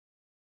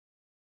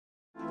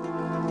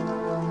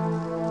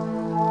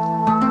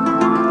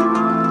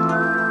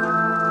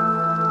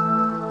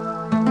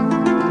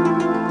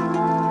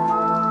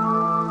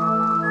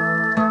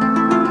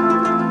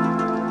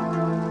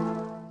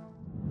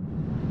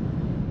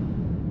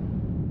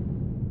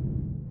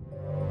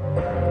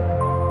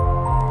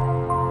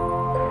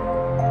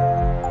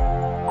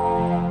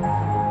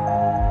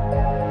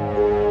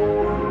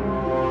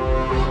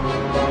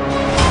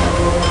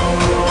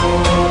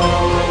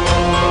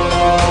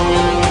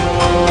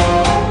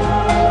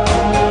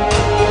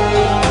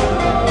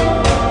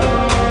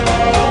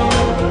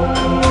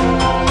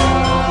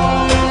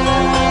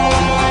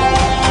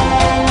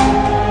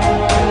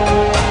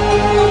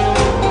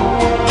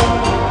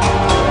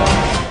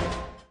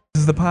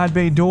Pod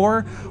Bay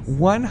Door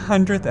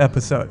 100th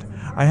episode.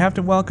 I have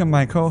to welcome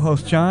my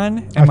co-host John.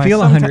 And I feel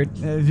 100.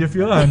 You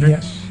feel 100?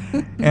 Yes.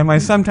 And my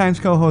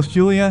sometimes co-host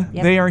Julia.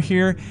 Yep. They are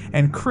here.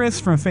 And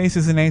Chris from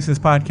Faces and Aces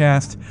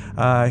podcast.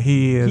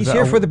 He's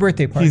here for the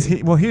birthday party.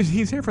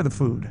 He's here for the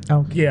food.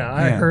 Oh, yeah.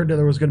 I heard that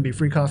there was going to be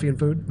free coffee and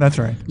food. That's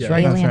right. Yeah.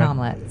 Alien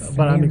omelets.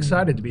 But I'm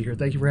excited to be here.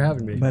 Thank you for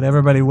having me. But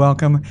everybody,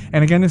 welcome.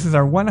 And again, this is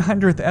our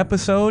 100th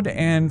episode.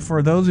 And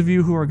for those of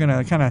you who are going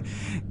to kind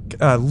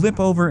of lip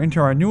over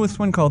into our newest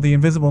one called The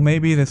Invisible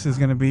Maybe, this is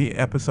going to be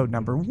episode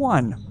number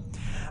 1.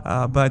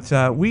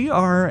 But we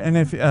are, and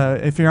if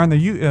you're on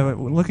the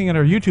looking at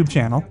our YouTube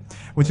channel,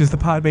 which is the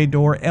Pod Bay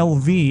Door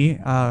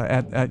LV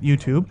at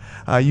YouTube,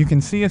 you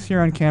can see us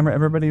here on camera.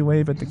 Everybody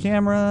wave at the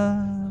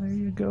camera. There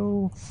you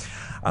go.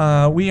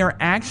 We are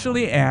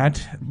actually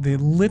at the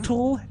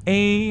Little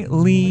A.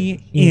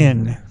 Lee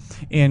Inn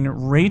in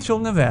Rachel,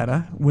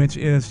 Nevada, which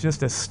is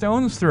just a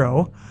stone's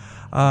throw.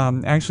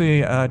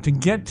 To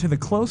get to the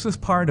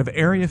closest part of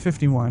Area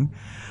 51,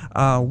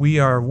 we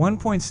are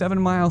 1.7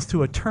 miles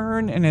to a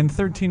turn and then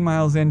 13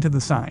 miles into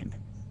the sign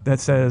that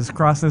says,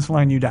 cross this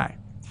line, you die.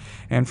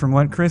 And from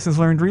what Chris has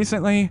learned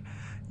recently,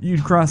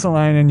 you'd cross the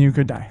line and you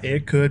could die.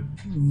 It could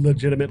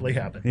legitimately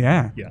happen.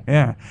 Yeah.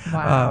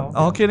 Wow.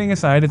 All kidding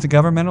aside, it's a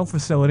governmental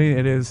facility.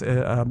 It is.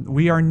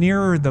 We are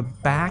nearer the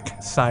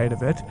back side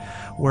of it,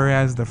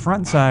 whereas the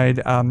front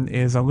side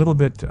is a little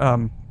bit...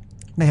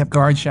 They have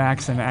guard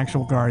shacks and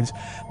actual guards.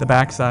 The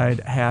backside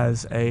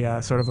has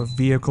a sort of a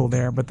vehicle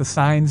there, but the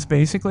signs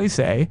basically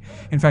say,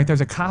 in fact, there's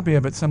a copy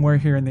of it somewhere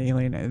here in the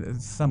Alien,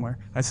 somewhere.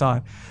 I saw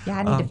it. Yeah,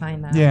 I need to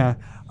find that. Yeah,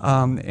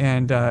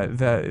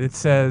 it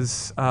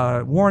says,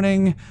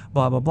 warning,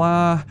 blah, blah,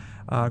 blah,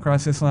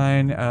 across this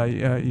line,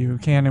 you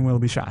can and will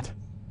be shot.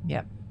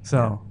 Yep.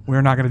 So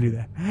we're not going to do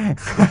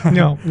that.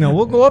 No,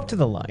 we'll go up to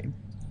the line.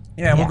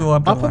 Yeah, we'll go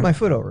up to I'll the put line. my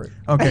foot over it.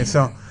 Okay,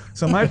 so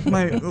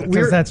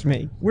that's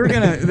me. We're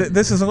gonna.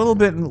 This is a little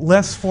bit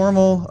less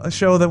formal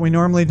show that we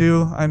normally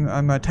do.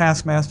 I'm a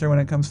taskmaster when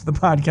it comes to the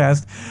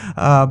podcast,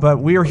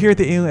 but we are here at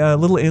the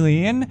Little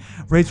Alien,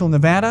 Rachel,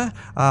 Nevada.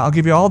 I'll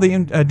give you all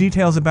the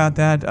details about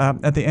that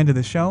at the end of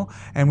the show,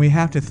 and we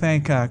have to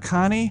thank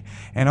Connie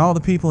and all the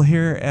people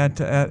here at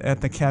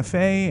the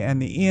cafe and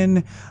the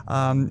inn.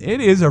 It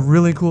is a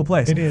really cool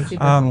place. It is.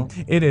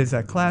 It is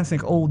a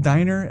classic old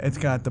diner. It's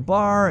got the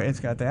bar.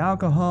 It's got the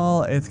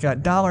alcohol. It's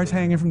got dollars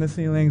hanging from the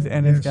ceilings.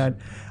 And it's got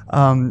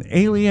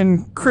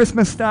alien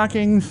Christmas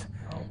stockings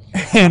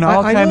and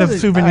all kind of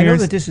souvenirs. I know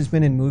that this has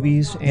been in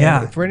movies. And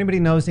Yeah. for anybody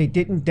who knows, they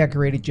didn't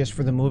decorate it just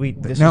for the movie.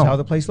 This No. is how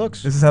the place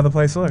looks. This is how the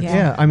place looks.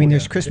 Yeah, I mean,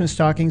 there's Christmas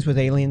stockings with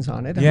aliens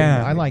on it.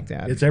 I like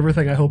that. It's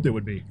everything I hoped it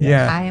would be.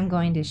 Yeah. I am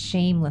going to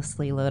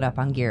shamelessly load up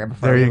on gear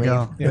before There we you leave.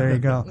 go. There you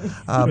go.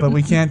 But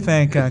we can't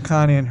thank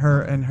Connie and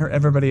her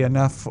everybody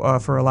enough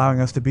for allowing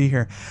us to be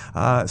here.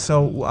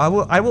 So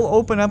I will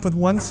open up with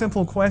one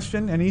simple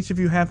question, and each of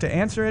you have to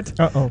answer it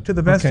to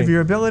the best of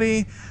your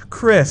ability.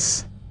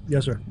 Chris,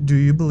 Yes, sir. do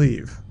you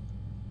believe?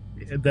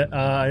 That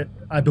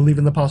I believe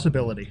in the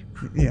possibility.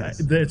 Yes.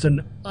 It's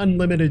an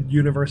unlimited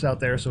universe out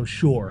there, so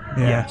sure.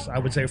 Yeah. Yes, I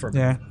would say for me.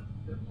 Yeah.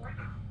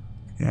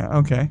 Yeah.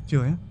 Okay,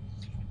 Julia.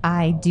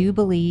 I do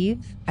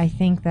believe. I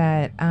think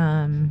that,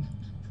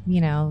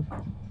 the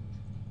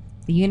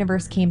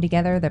universe came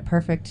together, the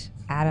perfect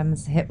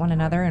atoms hit one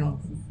another, and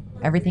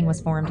everything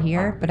was formed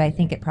here. But I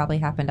think it probably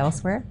happened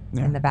elsewhere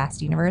in the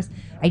vast universe.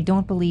 I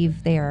don't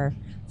believe they are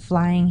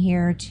flying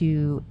here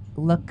to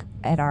look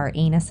at our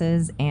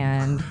anuses,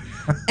 and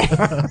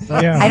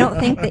I don't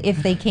think that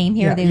if they came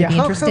here, they would be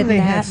interested in they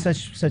that. had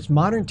such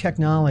modern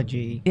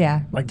technology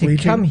Like to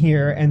bleaching? come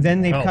here, and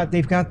then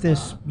they've got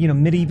this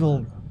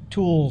medieval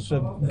tools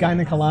of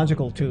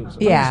gynecological tools.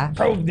 Yeah.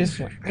 Probe this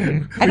one.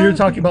 When you were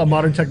talking about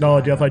modern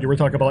technology, I thought you were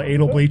talking about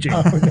anal bleaching.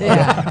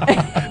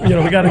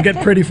 Yeah. We got to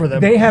get pretty for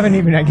them. They haven't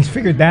even, I guess,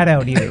 figured that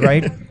out either,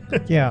 right?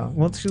 Yeah.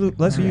 Let's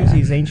use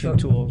these ancient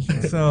tools.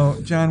 So,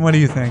 John, what do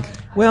you think?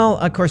 Well,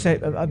 of course,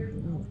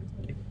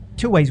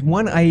 two ways.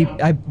 One,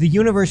 the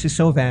universe is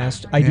so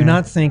vast. I do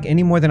not think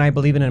any more than I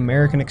believe in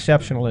American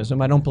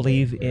exceptionalism. I don't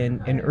believe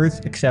in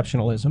Earth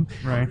exceptionalism.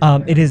 Right.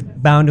 It is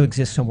bound to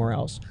exist somewhere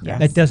else. Yes.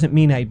 That doesn't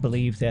mean I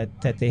believe that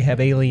they have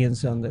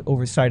aliens on the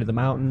overside of the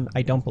mountain.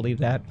 I don't believe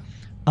that.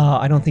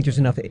 I don't think there's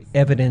enough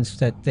evidence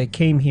that they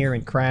came here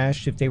and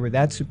crashed. If they were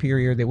that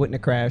superior, they wouldn't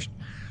have crashed.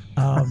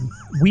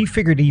 We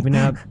figured even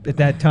out at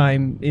that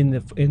time in the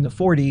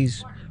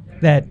 40s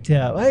that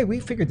hey, we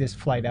figured this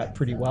flight out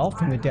pretty well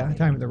from the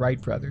time of the Wright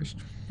brothers.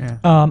 Yeah.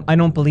 I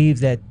don't believe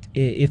that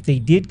if they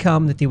did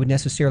come, that they would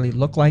necessarily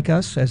look like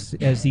us,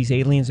 as these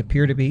aliens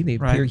appear to be. They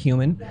appear Right.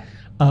 human.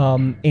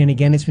 And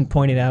again, it's been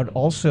pointed out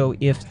also,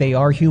 if they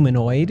are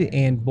humanoid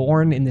and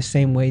born in the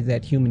same way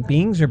that human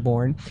beings are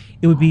born,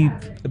 it would be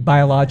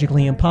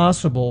biologically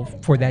impossible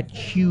for that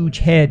huge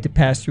head to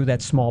pass through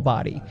that small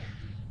body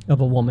of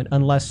a woman,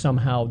 unless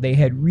somehow they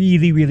had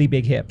really, really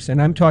big hips.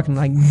 And I'm talking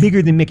like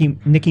bigger than Nicki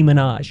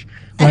Minaj,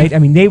 right? I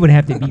mean, they would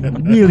have to be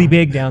really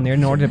big down there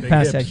in order to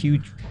pass that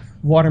huge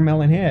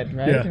watermelon head,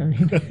 right? Yeah. I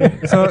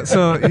mean,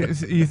 So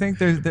you think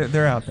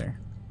they're out there?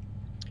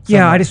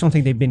 yeah, I just don't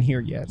think they've been here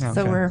yet. No.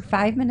 So Okay. we're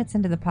 5 minutes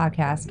into the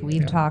podcast.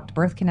 We've talked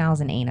birth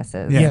canals and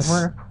anuses. Yes.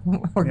 We're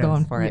Yes.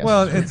 going for it.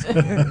 Well, it's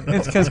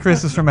because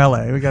Chris is from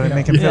LA. We got to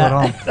make him feel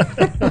at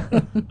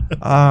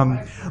home.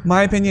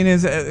 My opinion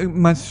is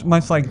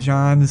much like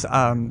John's.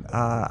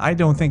 I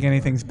don't think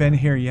anything's been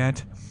here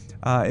yet.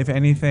 If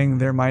anything,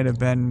 there might have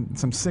been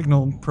some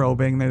signal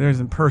probing. There's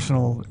some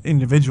personal,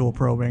 individual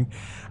probing.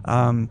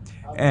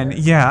 And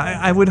yeah,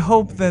 I would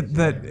hope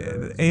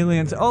that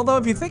aliens. Although,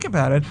 if you think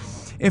about it,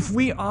 if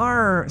we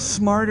are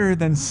smarter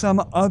than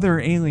some other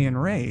alien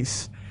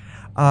race,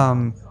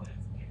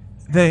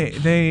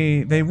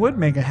 they would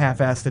make a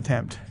half-assed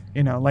attempt,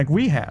 like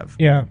we have.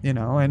 Yeah.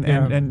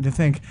 And to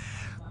think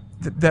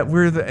that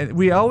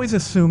we always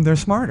assume they're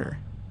smarter.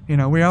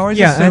 We always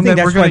Yeah, and I assume think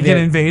that we're that's going why to get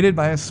they- invaded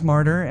by a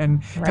smarter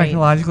and Right.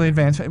 technologically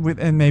advanced,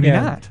 and maybe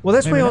not. Well,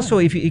 that's Maybe why not. also,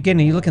 if you, again,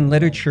 you look in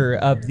literature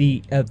of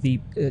the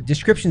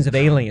descriptions of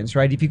aliens,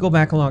 right? If you go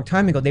back a long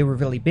time ago, they were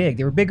really big.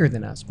 They were bigger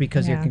than us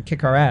because they Yeah. can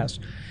kick our ass.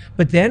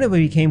 But then it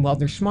became, well,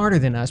 they're smarter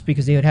than us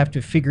because they would have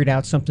to figure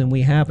out something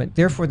we haven't.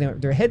 Therefore,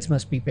 their heads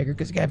must be bigger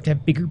because they have to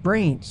have bigger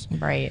brains.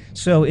 right.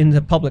 So in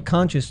the public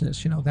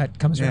consciousness, that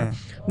comes Yeah. around.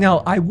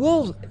 Now, I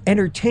will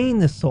entertain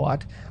the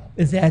thought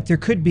that there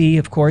could be,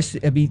 of course,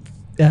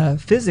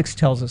 physics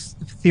tells us,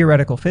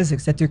 theoretical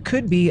physics, that there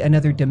could be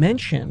another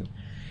dimension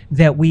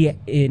that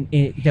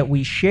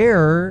we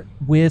share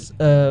with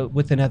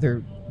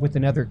another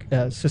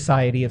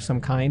society of some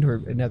kind, or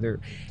another,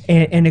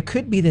 and it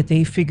could be that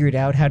they figured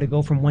out how to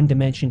go from one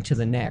dimension to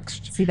the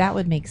next. See, that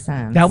would make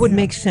sense. That would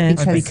make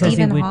sense because because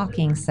Stephen it would,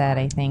 Hawking said,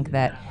 I think,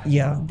 that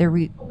yeah.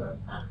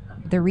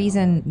 the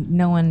reason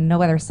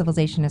no other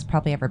civilization has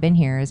probably ever been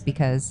here is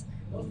because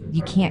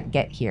you can't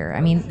get here.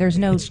 I mean, there's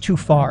no It's too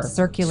far.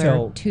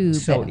 circular tube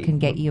that can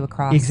get you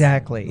across.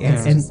 Exactly, Yeah. and,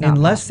 It's just not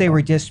unless they possible.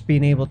 were just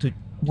being able to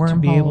be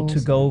able to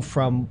Wormholes. go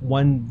from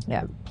one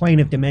Yeah. plane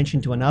of dimension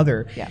to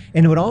another. Yeah.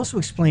 And it would also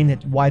explain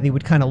that why they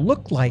would kind of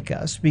look like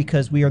us,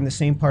 because we are in the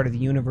same part of the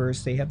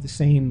universe. They have the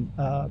same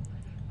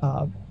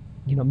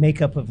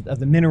makeup of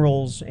the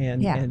minerals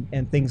and, Yeah.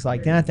 and things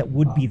like that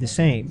would be the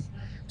same.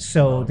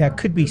 So that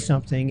could be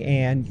something,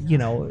 and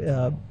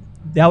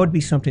that would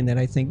be something that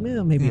I think,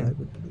 well, maybe Yeah. I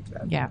would believe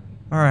that. Yeah.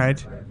 All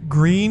right.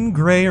 Green,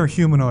 gray, or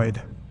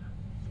humanoid?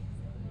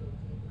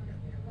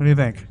 What do you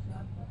think?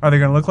 Are they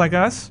going to look like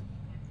us?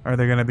 Are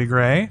they going to be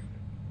gray?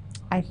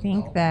 I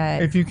think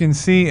that If you can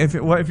see, if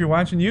you're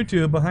watching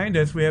YouTube behind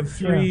us, we have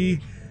three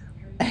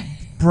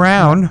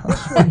brown.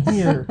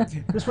 Here,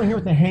 this one here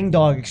with the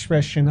hangdog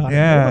expression on it.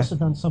 Yeah. They must have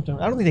done something.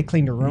 I don't think they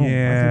cleaned their room. I think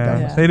Yeah, that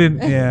Yeah. was- they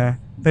didn't. Yeah,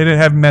 they didn't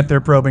have met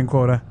their probing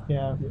quota.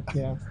 yeah.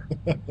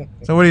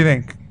 So what do you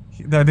think?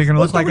 Are they going to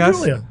look like us?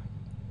 Julia.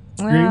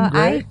 well,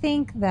 gray? I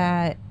think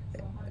that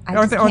I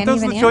Aren't just can't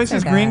those even the choices?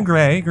 answer Green, that.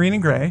 gray, green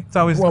and gray. It's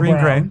always Well, green,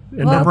 brown. gray,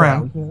 And or not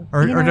brown. brown.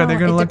 Or You are they know, going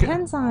to it look?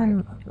 depends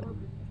on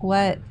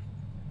what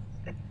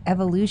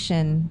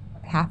evolution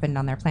happened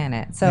on their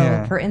planet. So,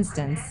 Yeah. for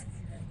instance,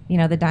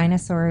 the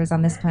dinosaurs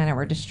on this planet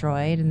were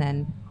destroyed, and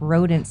then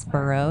rodents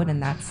burrowed,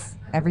 and that's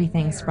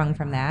everything sprung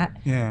from that.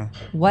 Yeah.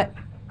 What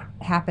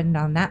happened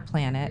on that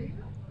planet,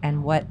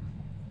 and what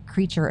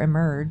creature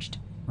emerged?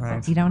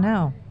 Right. You don't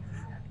know.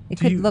 It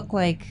Do could you- look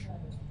like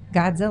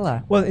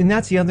Godzilla. Well, and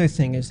that's the other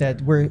thing, is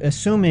that we're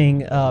assuming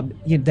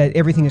that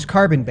everything is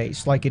carbon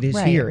based, like it is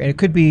Right. here, and it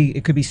could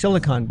be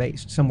silicon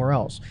based somewhere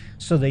else.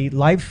 So the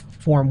life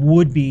form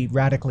would be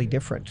radically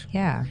different.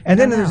 Yeah. And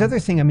then I don't there's know. other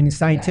thing. I mean,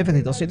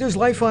 scientifically, they'll say there's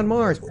life on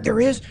Mars. There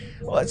is.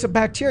 Well, it's a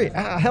bacteria.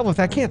 Hell, if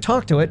I can't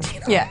talk to it,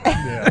 Yeah.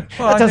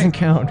 Well, I that doesn't think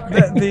count.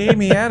 the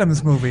Amy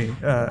Adams movie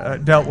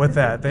dealt with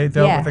that. They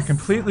dealt with Yes. a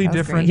completely That was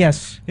different. great.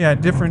 Yes. Yeah,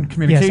 different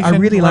communication. Yes, I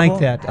really level.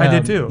 like that. I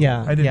did too.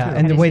 Yeah, I did too. And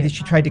I the did way too. that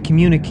she tried to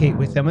communicate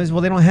with them is,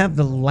 well, they don't have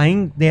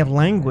they have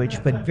language,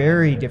 but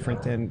very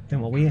different than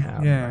what we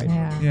have. Yeah. right?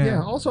 Yeah.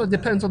 Yeah. Also, it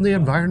depends on the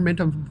environment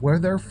of where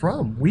they're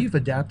from. We've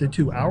adapted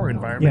to our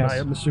environment. Yes.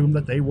 I assume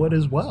that they would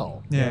as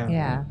well. Yeah.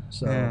 Yeah.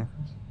 So Yeah.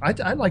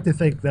 I'd like to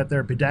think that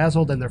they're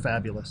bedazzled and they're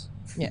fabulous.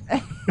 Yeah.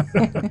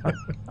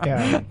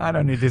 Yeah. I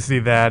don't need to see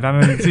that. I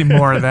don't need to see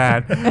more of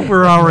that.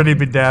 We're already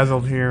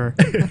bedazzled here.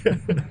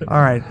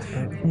 All right.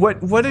 What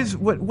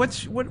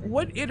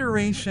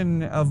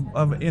iteration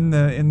of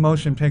in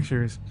motion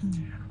pictures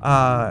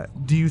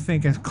do you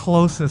think is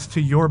closest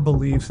to your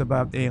beliefs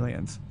about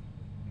aliens?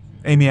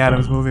 Amy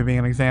Adams movie being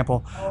an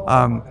example.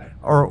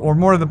 or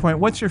more to the point,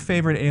 what's your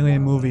favorite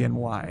Alien movie and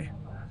why?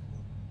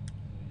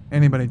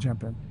 Anybody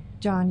jump in?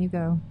 John, you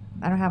go.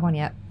 I don't have one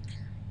yet.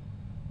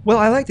 Well,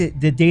 I like the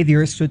Day the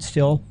Earth Stood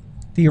Still,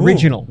 the Ooh,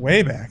 original,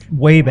 way back.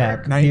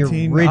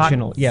 the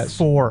original, yes,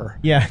 4.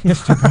 yeah,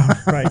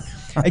 right.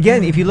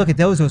 Again, if you look at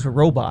those were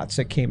robots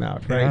that came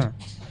out, right?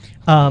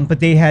 Yeah. But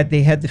they had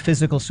the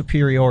physical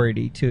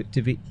superiority to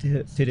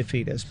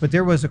defeat us. But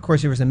there was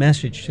a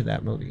message to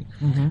that movie.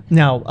 Mm-hmm.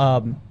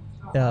 Now,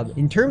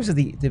 in terms of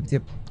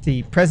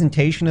the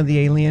presentation of the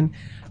alien,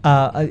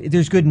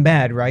 there's good and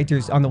bad, right?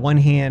 There's, on the one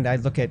hand, I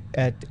look at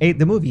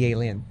the movie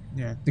Alien.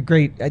 Yeah. The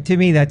great to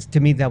me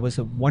that was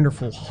a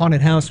wonderful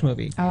haunted house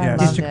movie. Oh, Yes.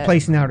 I Just loved took it.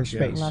 place in outer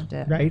space. Loved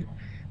it. Right.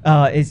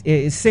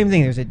 It's same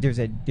thing.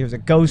 There's a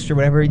ghost or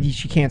whatever.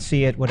 She can't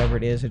see it. Whatever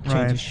it is, it changes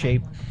Right.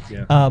 shape.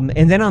 Yeah.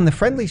 And then on the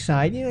friendly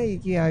side,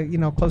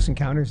 Close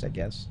Encounters, I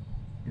guess.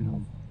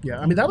 Yeah,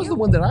 I mean, that was the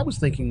one that I was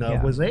thinking of,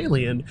 Yeah. was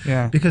Alien.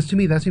 Yeah. Because to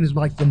me, that seems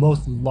like the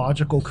most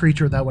logical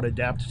creature that would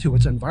adapt to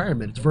its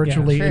environment. It's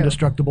virtually True.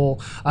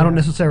 indestructible. I don't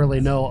necessarily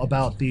know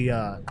about the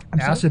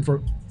acid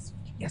for...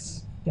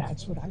 Yes,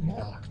 that's what I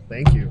have.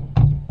 Thank you.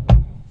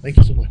 Thank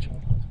you so much.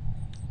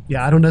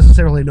 Yeah, I don't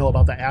necessarily know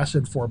about the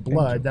acid for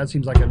blood. That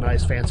seems like a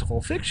nice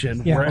fanciful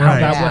fiction. Yeah. Where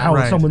Right. how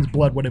Right. someone's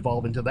blood would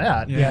evolve into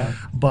that. Yeah.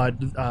 But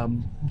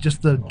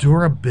just the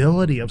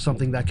durability of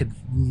something that could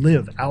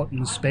live out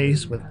in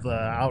space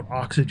without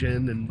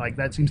oxygen, and like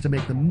that seems to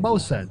make the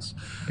most sense.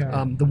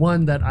 Yeah. The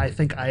one that I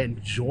think I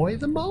enjoy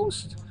the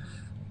most.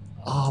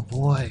 Oh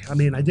boy! I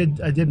mean, I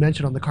did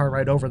mention on the car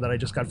ride over that I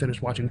just got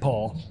finished watching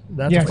Paul.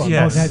 That's Yes, fun.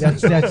 Yes.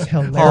 that's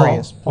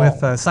hilarious. Paul,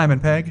 with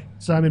Simon Pegg.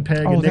 Simon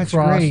Pegg Oh, and Nick that's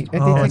Frost. great.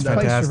 It Oh, takes it's place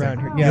fantastic.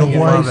 around here. You'll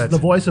love it. The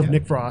voice of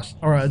Nick Frost,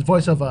 or the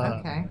voice of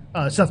Okay.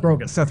 Seth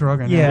Rogen. Seth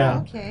Rogen. Yeah,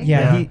 Okay.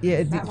 yeah.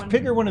 Yeah. That one-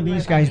 Figure one of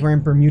these guys wearing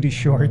Bermuda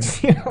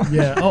shorts. You know?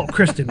 Yeah. Oh,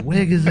 Kristen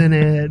Wiig is in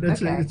it.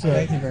 It's, Okay. it's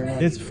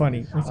a, It's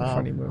funny. It's a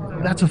funny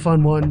movie. that's a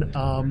fun one.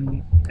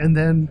 And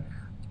then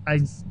I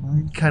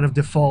kind of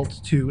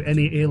default to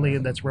any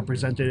alien that's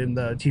represented in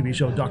the TV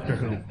show Doctor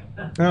Who,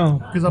 Oh,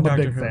 because I'm a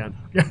Doctor big Who. fan.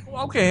 Yeah.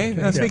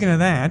 Okay. Speaking of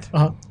that,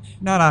 Uh-huh.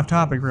 not off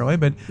topic really,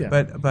 but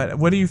Yeah. but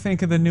what do you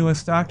think of the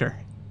newest Doctor?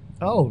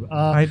 Oh,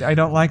 I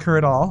don't like her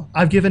at all.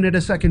 I've given it a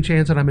second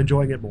chance and I'm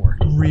enjoying it more.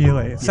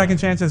 Really, second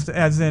chance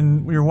as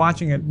in you're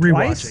watching it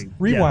twice? Rewatching.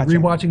 Yeah, Rewatching.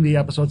 rewatching the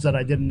episodes that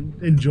I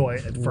didn't enjoy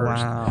at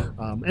first.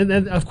 Wow. And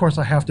then, of course,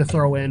 I have to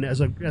throw in as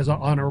an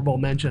honorable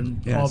mention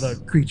all Yes. the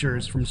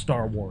creatures from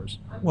Star Wars.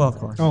 Well, of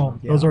course. oh,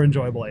 yeah. Those are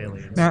enjoyable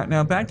aliens.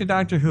 Now back to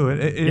Doctor Who.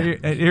 It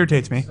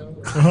irritates me.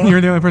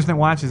 You're the only person that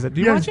watches it.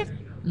 Do you Yeah. watch it?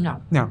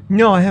 No. No.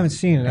 No, I haven't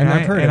seen it. And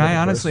I've heard of it. I of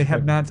honestly course,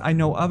 have but- not. I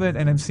know of it,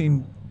 and I've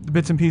seen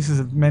bits and pieces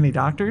of many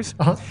Doctors.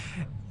 Uh-huh.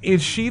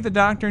 Is she the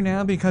Doctor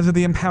now because of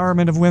the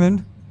empowerment of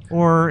women,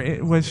 or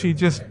was she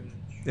just?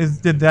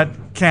 Did that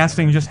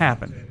casting just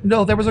happen?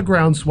 No, there was a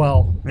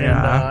groundswell,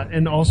 Yeah.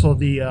 and also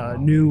the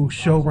new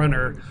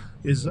showrunner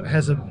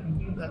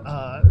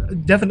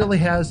definitely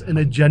has an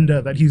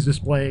agenda that he's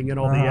displaying in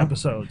all the Uh-huh.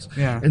 episodes.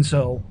 Yeah. And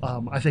so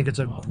I think it's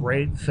a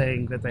great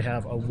thing that they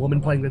have a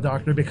woman playing the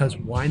Doctor, because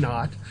why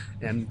not?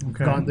 And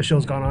Okay. the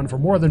show's gone on for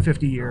more than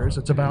 50 years.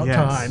 It's about Yes.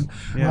 time.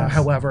 Yes.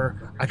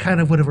 However, I kind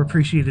of would have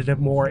appreciated it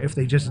more if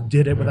they just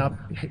did it without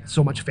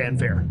so much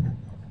fanfare.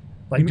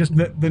 Like just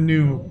The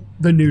new.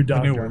 the new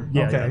Doctor. one.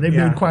 Yeah, Okay, yeah. They've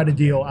yeah. made quite a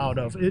deal out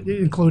of it,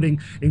 including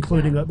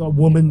a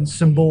woman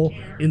symbol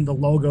in the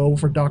logo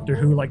for Doctor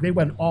Who. Like they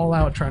went all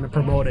out trying to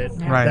promote it.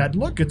 Right. That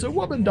look, it's a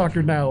woman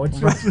Doctor now.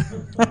 It's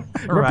Right.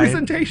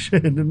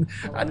 representation.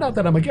 And not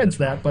that I'm against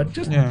that, but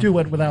just Yeah. do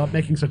it without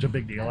making such a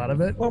big deal out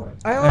of it. Well,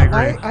 I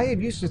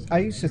agree. I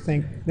used to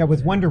think that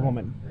with Wonder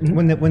Woman,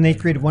 when they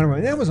created Wonder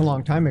Woman, that was a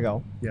long time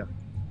ago. Yeah.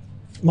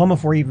 Long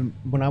before even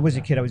when I was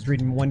a kid, I was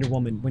reading Wonder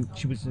Woman when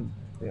she was in,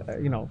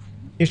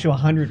 issue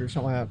 100 or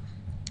something like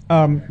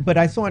that. But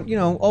I thought,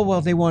 oh well,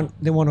 they want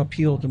to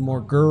appeal to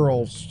more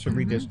girls to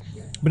read this.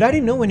 But I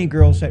didn't know any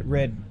girls that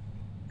read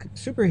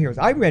superheroes.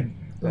 I read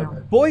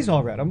boys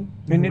all read them,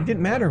 and it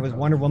didn't matter if it was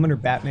Wonder Woman or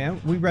Batman.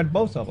 We read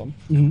both of them,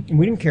 and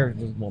we didn't care if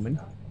it was a woman.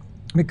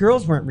 The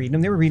girls weren't reading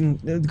them; they were reading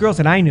the girls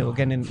that I knew.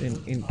 Again,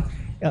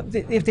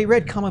 if they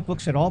read comic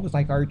books at all, it was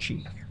like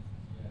Archie.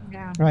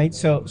 Yeah. Right,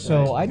 so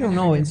I don't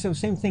know, and so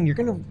same thing. You're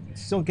gonna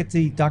still get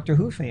the Doctor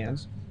Who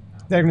fans.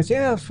 They're gonna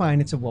say, "Oh, fine,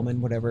 it's a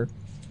woman, whatever."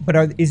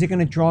 But is it going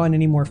to draw in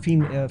any more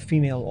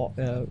female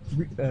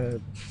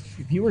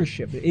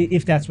viewership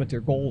if that's what their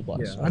goal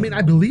was? Yeah. I mean,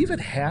 I believe it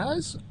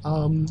has.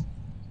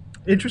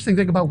 Interesting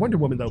thing about Wonder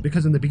Woman, though,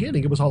 because in the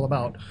beginning it was all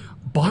about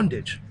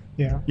bondage.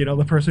 Yeah.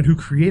 The person who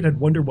created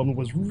Wonder Woman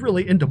was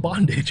really into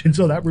bondage, and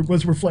so that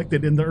was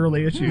reflected in the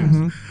early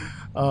issues.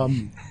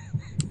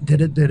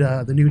 Did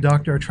the new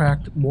Doctor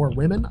attract more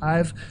women?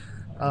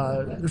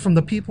 From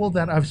the people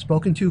that I've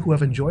spoken to who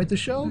have enjoyed the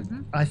show,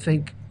 I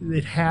think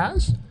it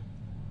has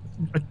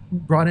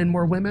brought in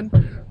more women.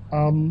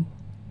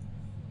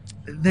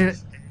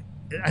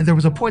 There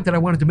was a point that I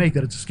wanted to make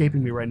that it's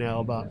escaping me right now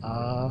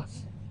about.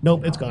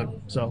 Nope, it's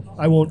gone. So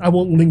I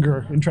won't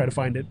linger and try to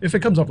find it. If it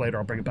comes up later,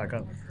 I'll bring it back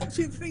up.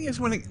 See, the thing is,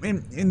 when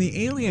in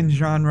the alien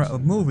genre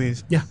of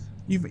movies, Yeah.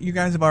 you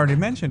guys have already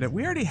mentioned it.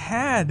 We already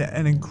had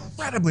an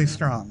incredibly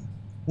strong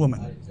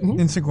woman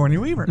in Sigourney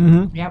Weaver.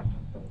 Yep.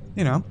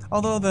 You know,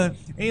 although the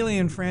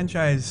Alien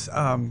franchise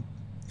kind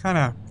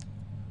of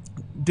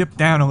dipped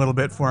down a little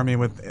bit for me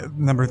with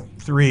number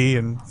 3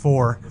 and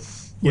 4.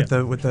 With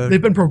the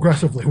They've been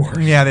progressively worse.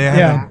 yeah, they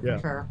have. Yeah.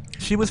 For sure.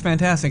 She was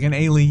fantastic, and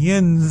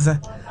Aliens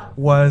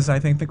was, I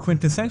think, the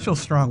quintessential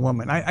strong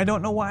woman. I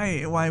don't know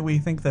why we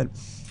think that,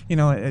 you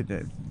know,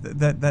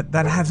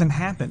 that hasn't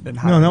happened in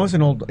No, Hollywood. that was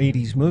an old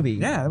 80s movie.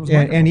 Yeah, it was and,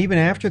 wonderful. and even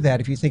after that,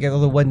 if you think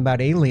although it wasn't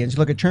about aliens,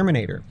 look at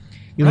Terminator.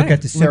 You look Right,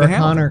 at the Sarah Linda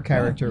Connor Hamilton.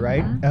 character,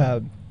 right?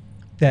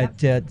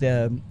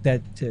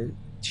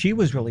 She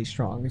was really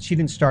strong, and she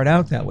didn't start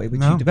out that way, but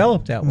No. she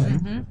developed that way.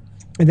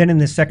 And then in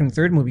the second and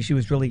third movie, she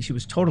was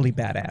totally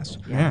badass.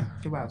 Yeah,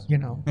 She was. You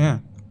know, yeah.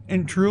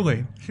 And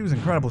truly, she was in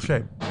incredible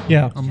shape.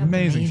 yeah.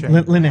 Amazing shape.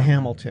 Linda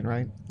Hamilton,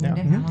 right?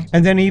 Linda Hamilton.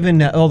 And then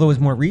even although it was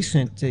more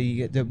recent,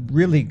 the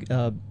really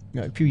a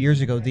few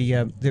years ago, the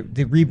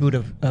reboot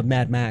of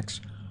Mad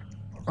Max.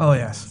 Oh,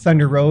 yes.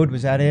 Thunder Road,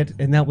 was that it?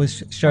 And that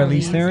was Charlize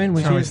Charlize. Theron.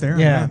 Was Charlize she? Theron,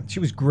 Yeah, yeah. she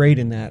was great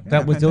in that.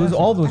 That was fantastic.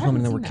 all those I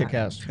women that haven't were seen that.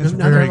 kick-ass. It's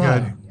Neither very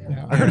have I. good.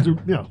 I heard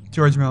it's,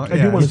 George Miller. I do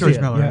Yeah, wanna it's George see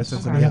it. Miller. Yes.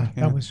 It's Okay. Yeah,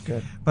 yeah. that was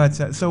good. But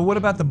so, what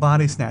about the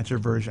Body Snatcher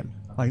version,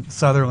 like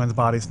Sutherland's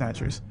Body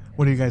Snatchers?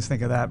 What do you guys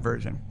think of that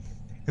version?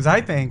 Because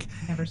I think,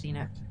 Never seen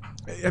it.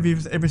 have you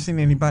ever seen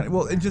anybody?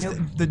 Well, it just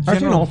the I've seen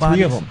general all three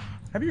body. of them.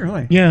 Have you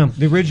really? Yeah,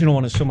 the original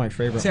one is still my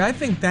favorite. See, I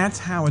think that's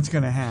how it's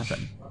going to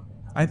happen.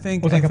 I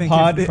think With like I a think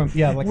pod if from-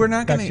 like we're a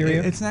not going to.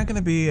 bacteria? It's not going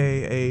to be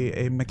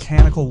a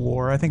mechanical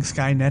war. I think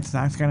Skynet's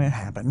not going to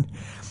happen.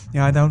 You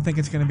know, I don't think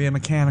it's going to be a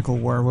mechanical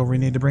war where we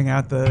need to bring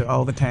out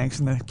all the tanks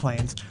and the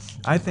planes.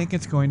 I think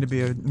it's going to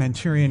be a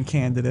Manchurian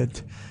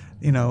candidate.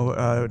 You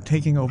know,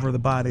 taking over the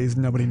bodies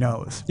nobody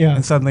knows. Yeah.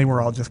 And suddenly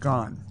we're all just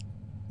gone.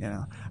 You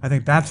know, I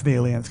think that's the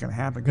alien that's going to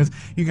happen because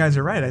you guys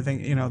are right. I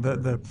think you know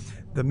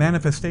the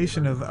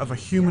manifestation of a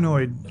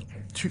humanoid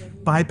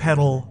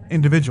bipedal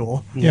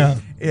individual Yeah.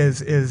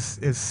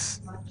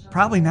 is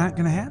probably not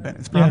going to happen.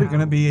 It's probably going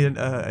to be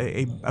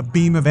a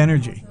beam of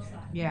energy.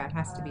 Yeah, it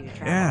has to be the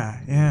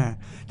travel. Yeah.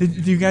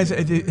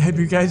 Have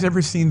you guys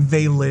ever seen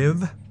They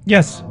Live?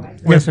 Yes.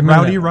 With Yes, I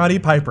remember that. Roddy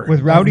Piper.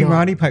 With Roddy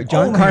Piper.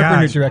 John Oh my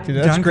Carpenter gosh. directed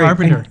it. That's John great.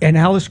 Carpenter. And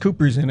Alice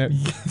Cooper's in it.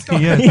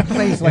 he is. He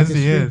plays like Yes, the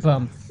he street is.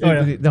 bum.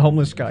 yeah. The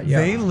homeless guy. Yeah.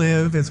 They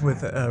Live is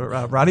with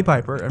Roddy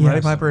Piper, and Roddy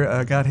Yes.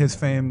 Piper got his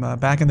fame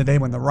back in the day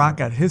when The Rock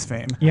got his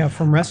fame Yeah,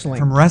 from wrestling.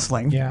 from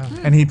wrestling. Yeah.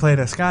 And he played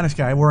a Scottish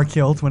guy, wore a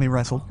kilt when he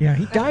wrestled. Yeah,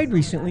 he died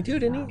recently too,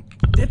 didn't he?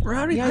 Did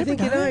Roddy Yeah, I Piper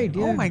think he die? died,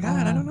 yeah. Oh my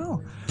God, I don't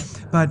know.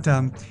 But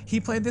he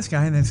played this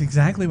guy, and that's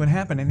exactly what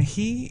happened. And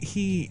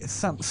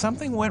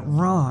something went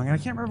wrong, and I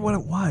can't remember what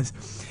it was.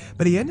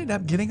 But he ended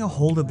up getting a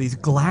hold of these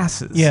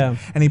glasses. Yeah.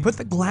 And he put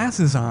the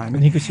glasses on.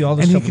 And he could see all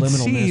the and he could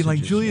subliminal see, like,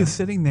 messages, Julia's yeah.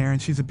 sitting there, and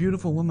she's a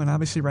beautiful woman,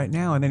 obviously, right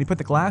now. And then he put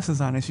the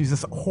glasses on, and she's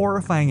this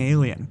horrifying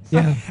alien.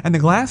 Yeah. And the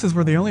glasses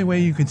were the only way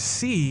you could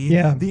see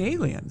Yeah. the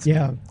aliens.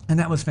 Yeah. And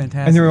that was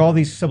fantastic. And there were all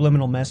these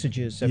subliminal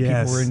messages that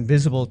Yes. people were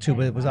invisible to,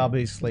 but it was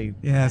obviously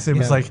Yes, it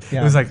was Yeah, like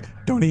yeah. it was like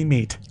don't eat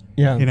meat.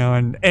 Yeah. You know,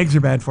 and eggs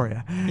are bad for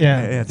you.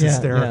 It's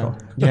hysterical.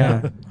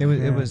 Yeah. It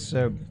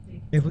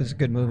was a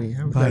good movie.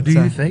 But, Do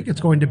you think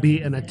it's going to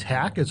be an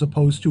attack as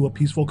opposed to a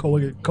peaceful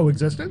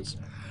coexistence?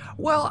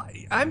 Well,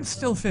 I'm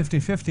still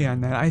 50-50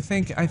 on that. I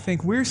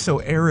think we're so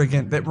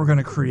arrogant that we're going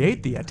to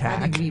create the I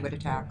attack. think we would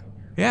attack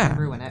Yeah. and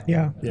ruin it.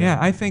 Yeah. Yeah,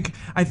 I think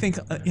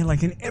you know,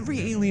 like in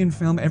every alien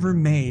film ever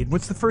made,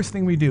 what's the first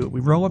thing we do? We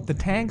roll up the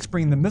tanks,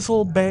 bring the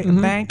missile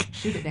bank,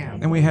 Shoot it down.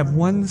 and we have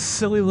one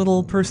silly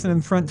little person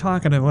in front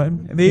talking to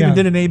him. They even Yeah.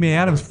 did an Amy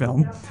Adams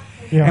film,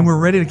 Yeah. and we're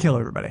ready to kill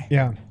everybody.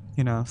 Yeah.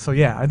 You know, so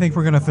yeah, I think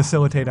we're going to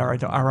facilitate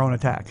our own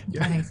attack.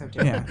 I think so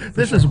too. Yeah.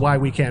 This is why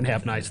we can't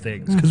have nice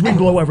things, because we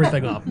blow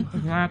everything up.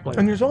 Exactly.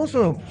 And there's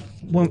also,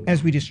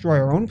 as we destroy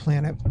our own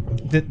planet,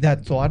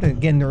 that thought. And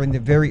again, they're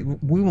in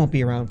we won't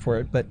be around for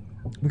it, but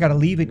we got to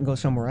leave it and go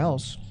somewhere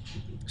else.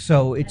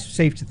 So it's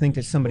safe to think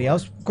that somebody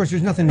else. Of course,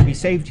 there's nothing to be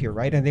saved here,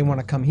 right? And they want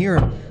to come here.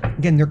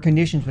 Again, their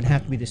conditions would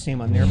have to be the same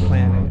on their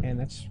planet, and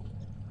that's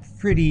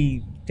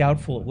pretty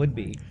doubtful it would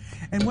be.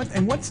 And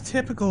what's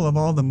typical of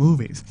all the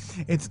movies?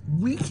 It's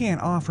we can't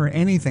offer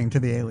anything to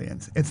the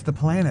aliens. It's the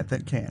planet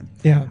that can.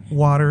 Yeah.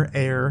 Water,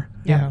 air,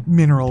 Yeah.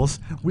 minerals.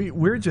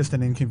 We're just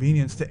an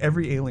inconvenience to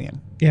every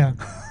alien. Yeah.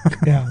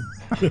 Yeah.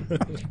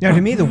 Now,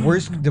 to me, the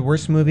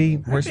worst movie,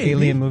 worst Maybe.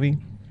 alien movie,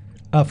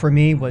 for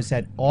me was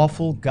that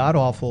awful, god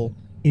awful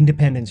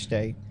Independence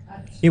Day.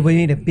 It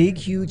made a big,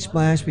 huge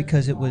splash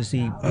because it was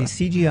the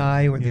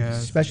CGI or the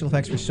Yes. special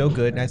effects were so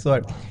good, and I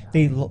thought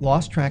they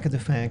lost track of the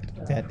fact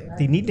that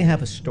they need to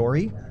have a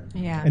story,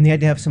 Yeah. and they had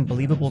to have some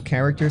believable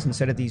characters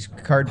instead of these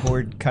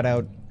cardboard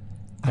cutout,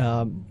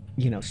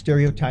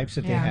 stereotypes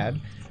that they Yeah. had.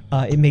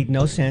 It made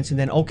no sense. And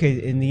then, okay,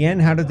 in the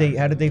end, how did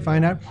they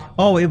find out?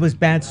 Oh, it was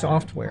bad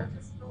software.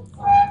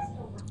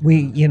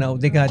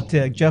 They got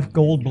Jeff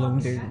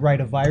Goldblum to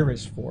write a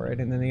virus for it,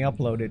 and then they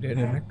uploaded it,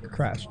 and it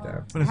crashed.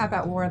 How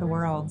about War of the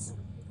Worlds?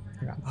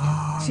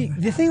 See,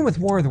 the thing with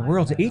War of the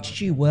Worlds,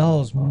 H.G.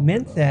 Wells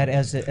meant that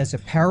as a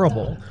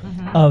parable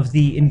of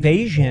the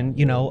invasion,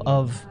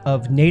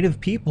 of native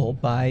people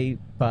by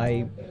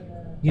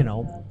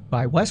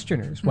by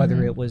Westerners,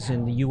 whether it was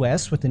in the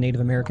U.S. with the Native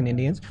American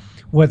Indians,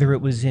 whether it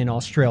was in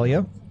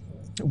Australia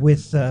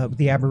with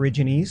the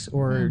Aborigines,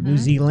 or New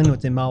Zealand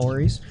with the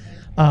Maoris.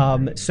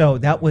 So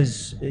that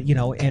was,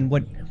 and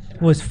what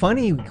was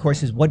funny, of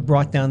course, is what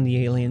brought down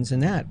the aliens in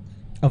that.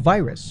 A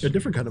virus. A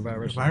different kind of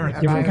virus.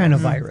 Different kind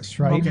of virus,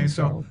 right? Okay,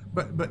 so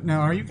but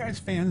now, are you guys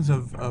fans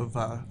of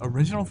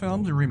original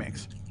films or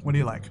remakes? What do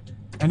you like?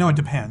 I know it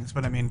depends,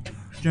 but I mean,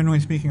 generally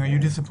speaking, are you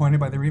disappointed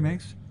by the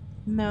remakes?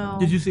 No.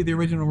 Did you see the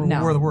original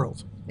No. War of the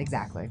Worlds?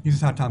 Exactly. You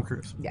just saw Tom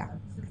Cruise. Yeah.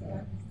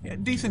 Yeah,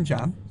 decent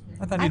job.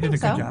 I thought he I did a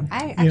think good so. job.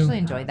 I actually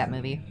enjoyed that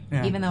movie,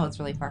 Yeah. even though it's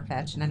really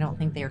far-fetched, and I don't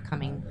think they are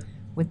coming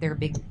with their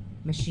big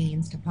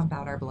machines to pump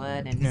out our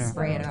blood and Yeah.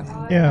 spray it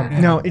on. Yeah.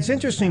 Now, it's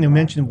interesting to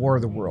mention War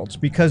of the Worlds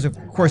because, of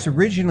course,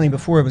 originally,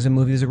 before it was a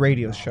movie, it was a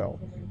radio show.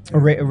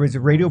 It was a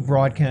radio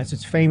broadcast.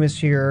 It's famous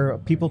here.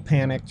 People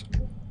panicked.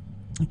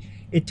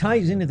 It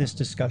ties into this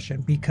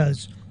discussion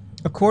because,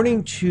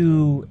 according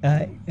to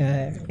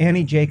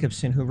Annie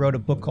Jacobson, who wrote a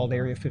book called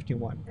Area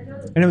 51,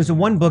 and it was the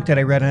one book that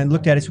I read, and I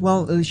looked at it.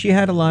 Well, she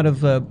had a lot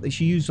of,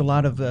 she used a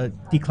lot of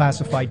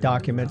declassified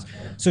documents,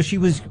 so she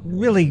was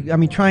really,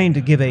 trying to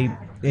give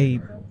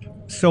a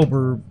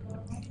sober,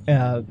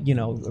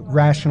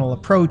 rational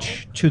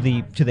approach to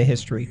the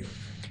history.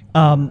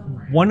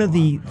 One of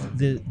the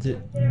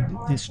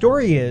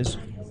story is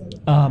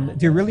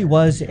there really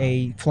was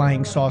a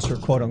flying saucer,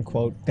 quote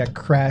unquote, that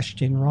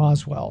crashed in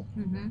Roswell.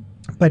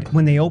 But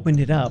when they opened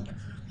it up,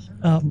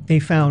 they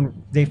found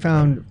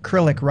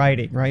Cyrillic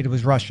writing. Right, it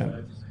was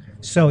Russian,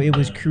 so it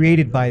was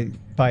created by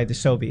the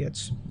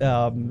Soviets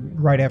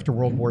right after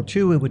World War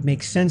II. It would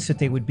make sense that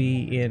they would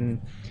be in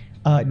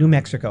New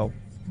Mexico,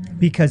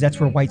 because that's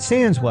where White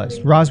Sands was.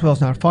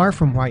 Roswell's not far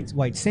from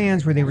White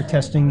Sands, where they were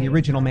testing the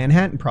original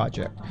Manhattan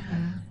Project.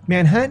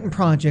 Manhattan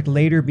Project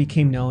later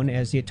became known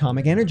as the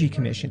Atomic Energy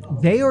Commission.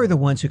 They are the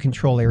ones who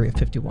control Area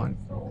 51,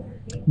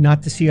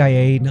 not the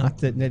CIA, not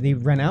that they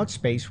rent out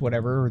space,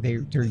 whatever, or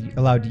they're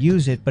allowed to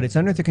use it, but it's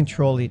under the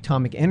control of the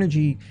Atomic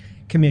Energy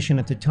Commission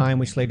at the time,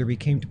 which later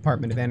became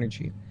Department of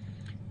Energy.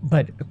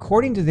 But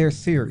according to their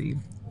theory,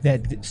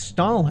 that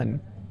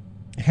Stalin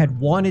had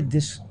wanted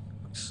this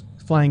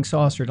flying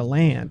saucer to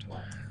land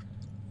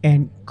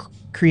and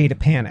create a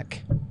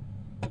panic,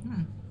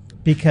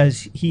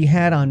 because he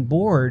had on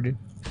board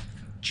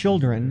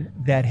children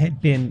that had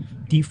been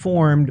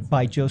deformed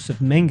by Joseph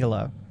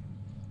Mengele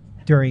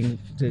during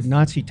the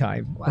Nazi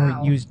time.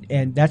 Wow.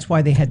 And that's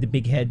why they had the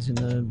big heads and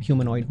the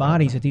humanoid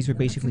bodies, that these were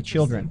basically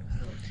children.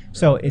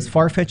 So as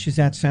far-fetched as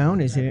that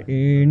sound, is it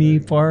any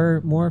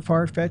more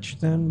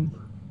far-fetched than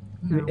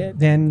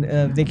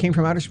they came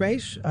from outer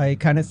space? I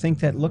kind of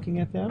think that looking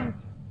at them,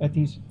 at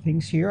these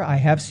things here, I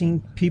have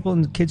seen people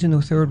and kids in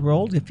the third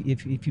world,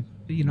 if you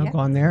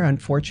gone there,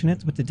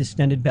 unfortunate with the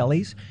distended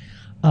bellies,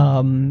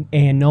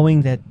 and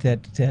knowing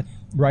that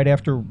right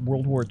after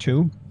World War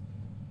II,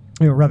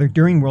 or rather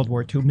during World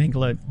War II,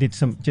 Mengele did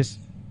some just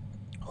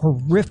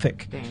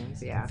horrific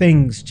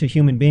things to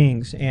human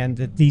beings, and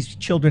that these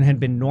children had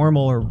been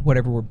normal or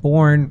whatever, were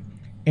born,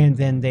 and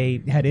then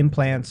they had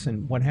implants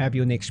and what have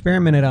you, and they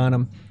experimented on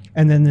them,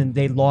 and then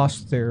they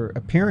lost their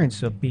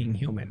appearance of being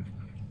human,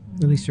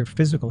 at least their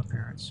physical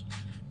appearance.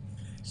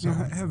 So,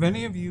 now, have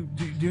any of you,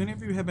 do any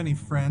of you have any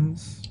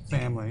friends,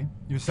 family,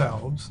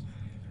 yourselves,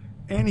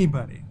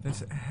 anybody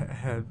that's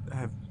have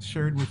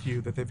shared with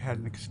you that they've had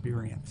an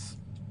experience?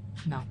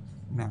 No.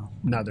 No.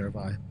 Neither have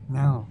I.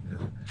 No.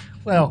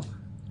 Well,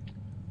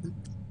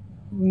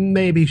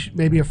 maybe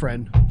a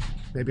friend.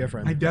 Maybe a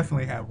friend. I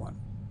definitely have one.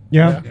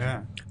 yeah.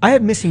 Yeah. I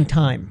had missing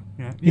time.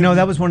 Yeah.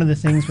 That was one of the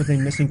things with the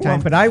missing time.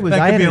 Well, but I that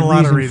had could be a a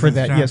lot of reason for reasons,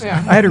 that. John. Yes,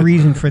 Yeah. I had a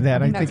reason for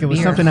that. I That's think it was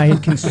beer. something I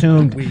had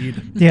consumed.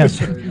 Weed.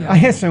 Yes, I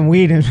had some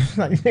weed, and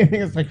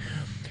it's like,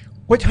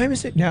 what time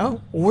is it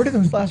now? Where did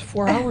those last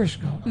 4 hours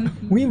go?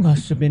 We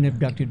must have been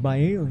abducted by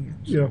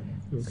aliens. Yeah.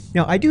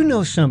 Now, I do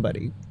know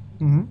somebody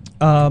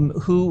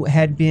who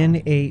had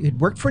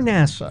worked for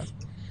NASA,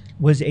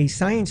 was a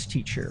science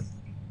teacher,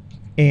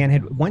 and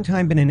had one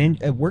time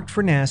worked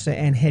for NASA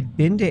and had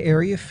been to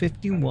Area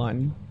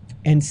 51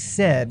 and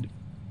said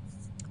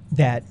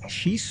that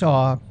she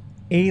saw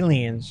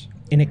aliens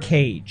in a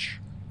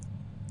cage.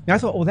 Now I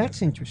thought, well,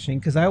 that's interesting,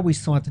 because I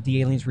always thought that the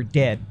aliens were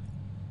dead,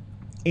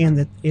 and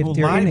that if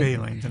they're live in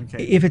aliens in a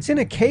cage. if it's in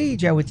a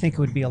cage, I would think it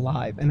would be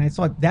alive. And I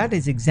thought that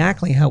is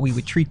exactly how we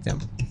would treat them.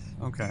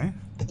 Okay.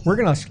 We're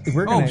gonna, sure.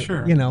 we course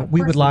would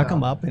we lock will.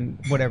 them up and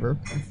whatever.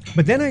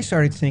 But then I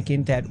started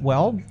thinking that,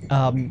 well,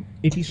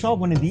 if you saw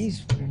one of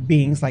these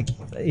beings, like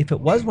if it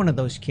was one of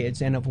those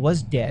kids and it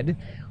was dead,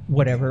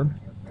 whatever,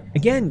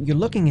 again, you're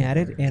looking at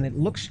it and it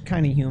looks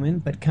kind of human,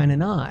 but kind of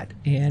not.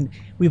 And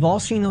we've all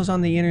seen those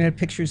on the internet,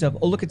 pictures of,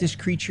 oh, look at this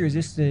creature. Is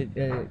this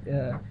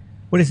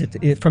what is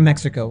it, from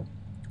Mexico?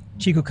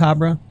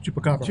 Chupacabra.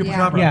 Chupacabra.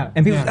 Chupacabra. Yeah,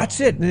 and people, Yeah. that's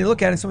it. And they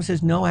look at it, and someone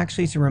says, no,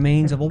 actually, it's the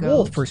remains of a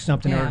wolf or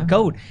something, or a Yeah.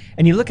 goat.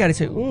 And you look at it and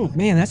say, oh,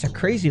 man, that's a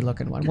crazy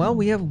looking one. Well,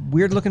 we have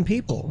weird looking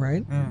people,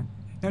 right? Yeah.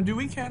 Now, do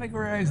we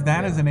categorize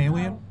that as an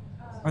alien?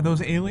 Are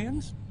those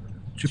aliens?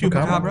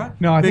 Chupacabra?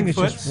 No, I think it's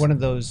Bigfoots? just one of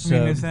those. I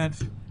mean, is that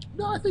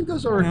No, I think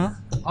those are No?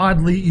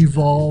 oddly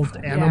evolved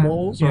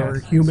animals or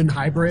Yes. human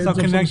hybrids so of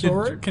some connected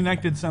sort.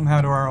 connected somehow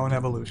to our own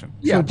evolution?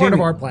 Yeah, So, part of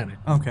Jimmy- our planet.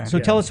 Okay. So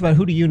tell us about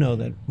who do you know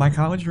then? My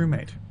college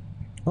roommate.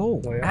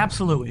 Oh, Oh, yeah.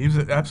 Absolutely, he was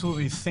an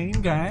absolutely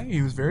sane guy.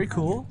 He was very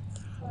cool.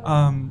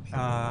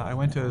 I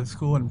went to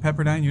school in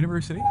Pepperdine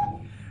University,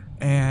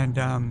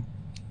 and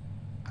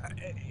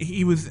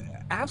he was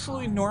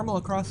absolutely normal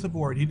across the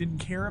board. He didn't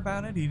care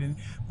about it. He didn't,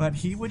 but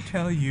he would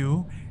tell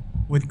you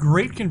with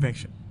great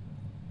conviction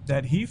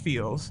that he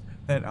feels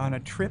that on a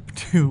trip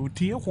to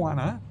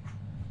Tijuana,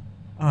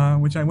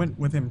 which I went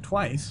with him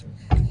twice,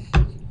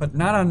 but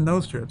not on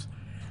those trips.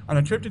 On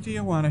a trip to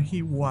Tijuana,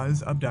 he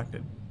was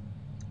abducted.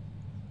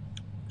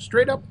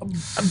 Straight up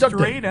abducted.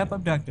 Straight up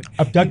abducted.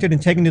 abducted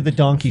and taken to the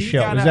donkey He show.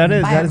 got Is up- that it?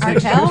 Is By that a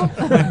his cartel?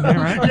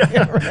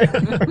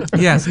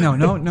 Right? Yes, no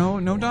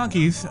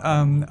donkeys.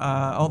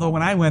 Although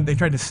when I went, they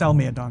tried to sell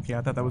me a donkey.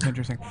 I thought that was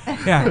interesting.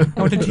 Yeah,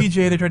 I went to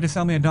TJ. They tried to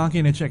sell me a donkey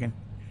and a chicken.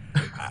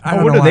 I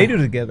don't what know do they why. do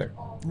together?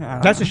 Yeah, I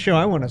That's don't a show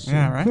I want to see.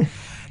 Yeah, right.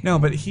 No,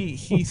 but he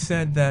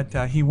said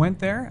that he went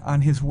there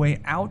on his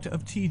way out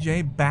of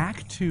TJ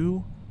back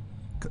to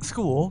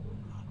school.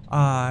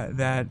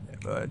 That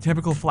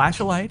typical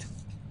flash of light,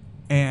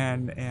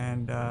 and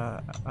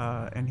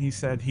he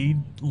said he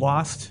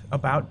lost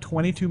about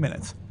 22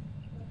 minutes.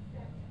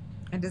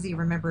 And does he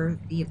remember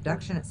the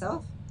abduction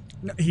itself?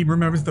 He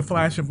remembers the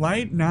flash of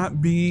light,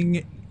 not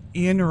being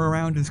in or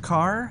around his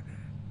car,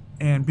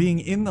 and being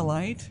in the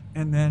light,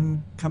 and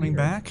then coming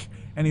back.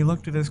 And he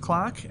looked at his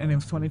clock, and it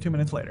was 22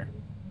 minutes later.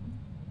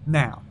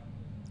 Now,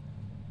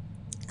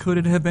 could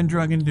it have been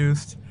drug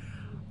induced?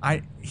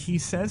 He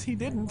says he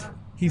didn't.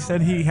 He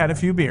said he had a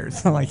few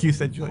beers, like you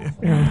said, Julia.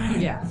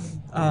 Yeah.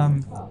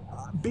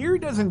 Beer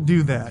doesn't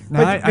do that. Now,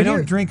 But- I but don't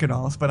here- drink it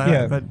all, but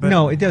Yeah, but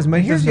no, it doesn't.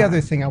 But it here's does the not.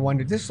 other thing I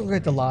wondered. Just look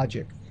at the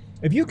logic.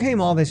 If you came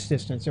all this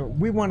distance, and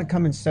we want to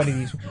come and study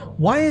these,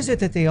 why is it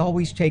that they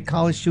always take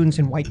college students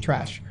in white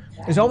trash?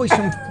 There's always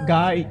some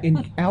guy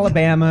in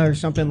Alabama or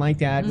something like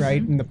that,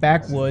 right, in the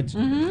backwoods.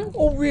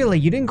 Oh, really?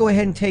 You didn't go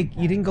ahead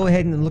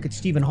and look at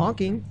Stephen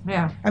Hawking.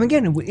 Yeah. I mean,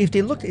 again, if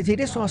they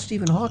just saw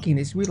Stephen Hawking,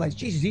 they realized,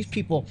 Jesus, these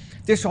people,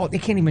 they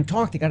can't even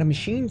talk. They got a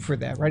machine for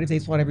that, right? If they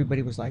thought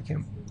everybody was like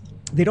him.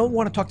 They don't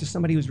want to talk to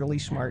somebody who's really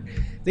smart.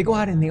 They go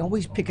out and they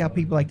always pick out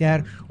people like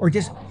that, or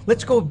just,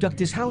 let's go abduct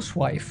this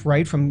housewife,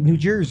 right, from New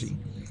Jersey.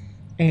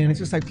 And it's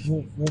just like,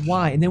 well,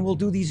 why? And then we'll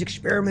do these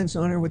experiments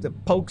on her with the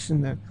pokes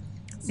and the...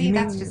 See, You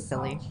that's mean- just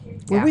silly.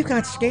 Well, Yeah. we've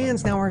got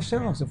scans now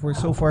ourselves. If we're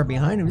so far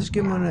behind them, just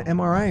give them an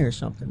MRI or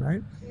something,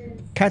 right?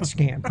 CAT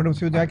scan, put them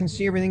through there. I can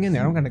see everything in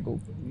there. I don't got to go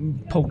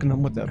poking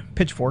them with a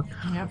pitchfork.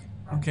 Yep.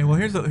 Okay, well,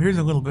 here's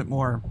a little bit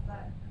more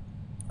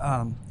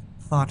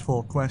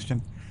thoughtful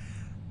question.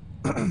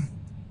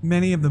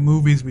 Many of the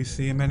movies we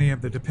see, and many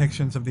of the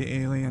depictions of the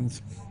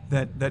aliens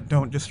that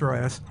don't destroy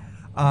us,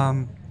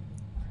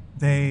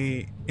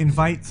 they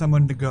invite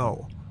someone to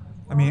go.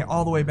 I mean,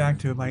 all the way back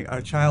to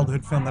a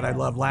childhood film that I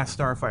love, Last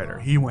Starfighter.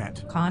 He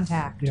went.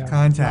 Contact. Yeah.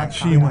 Contact.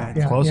 She went.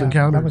 Close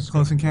Encounters. That was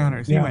Close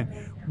Encounters. He Yeah. went.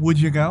 Would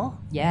you go?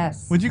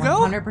 Yes. Would you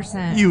go?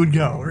 100%. You would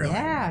go, really?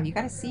 Yeah, you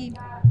got to see.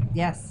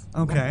 Yes,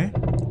 Okay.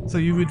 So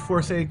you would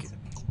forsake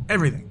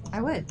everything.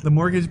 I would. The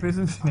mortgage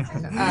business?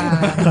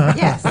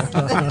 Yes.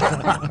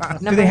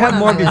 Do they have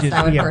mortgages?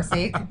 I would Yeah.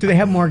 forsake. Do they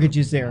have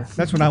mortgages there?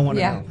 That's what I want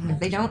to Yeah. know. If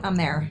they don't, I'm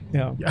there.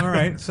 Yeah. All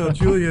right. So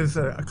Julia's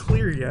a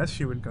clear yes,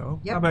 she would go.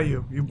 Yep. How about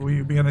you? Will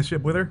you be on the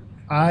ship with her?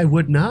 I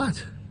would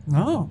not.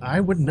 No.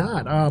 I would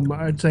not.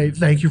 I'd say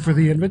thank you for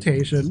the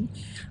invitation.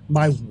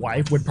 My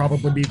wife would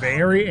probably be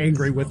very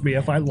angry with me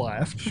if I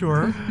left.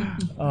 Sure.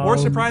 Or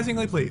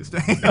surprisingly pleased. You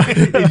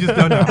just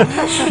don't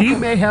know. She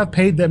may have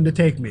paid them to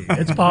take me.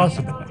 It's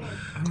possible.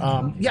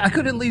 Yeah, I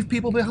couldn't leave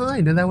people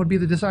behind, and that would be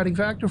the deciding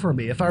factor for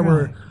me. If I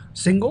were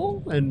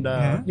single and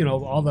Yeah.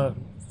 all the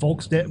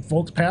folks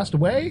passed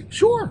away,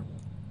 sure.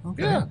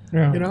 Okay. Yeah.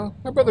 Yeah.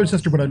 My brother and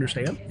sister would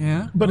understand.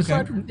 Yeah. But okay.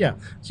 aside from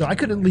so I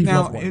couldn't leave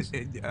Now, loved ones.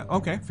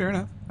 okay, fair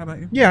enough. How about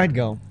you? Yeah, I'd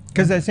go.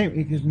 Because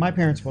my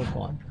parents both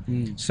gone.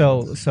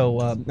 So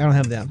I don't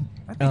have them.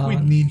 I think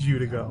we'd need you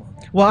to go.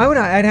 Well,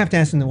 I'd have to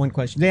ask them the one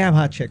question. They have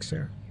hot chicks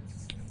there.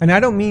 And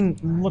I don't mean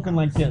looking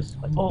like this.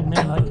 Like, oh,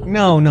 man.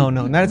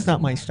 No. That's not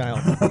my style.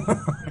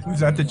 Is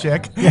that the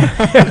check?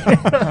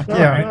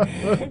 Yeah.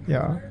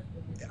 Yeah.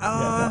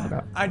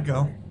 I'd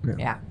go.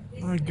 Yeah.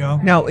 I'd go.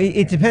 Now,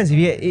 it depends.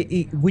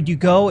 Would you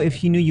go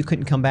if you knew you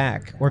couldn't come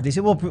back? Or if they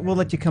said, well, we'll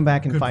let you come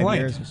back in Good 5 point.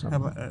 years or How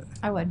something? about,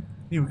 I would.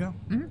 you would go.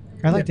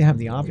 I'd like to have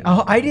the option.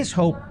 I just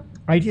hope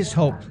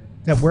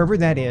that wherever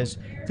that is,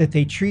 that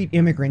they treat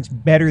immigrants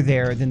better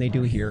there than they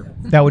do here.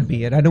 That would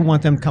be it. I don't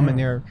want them coming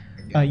there,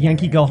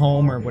 Yankee go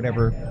home or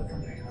whatever.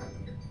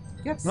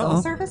 You have cell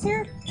Uh-oh. service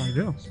here? I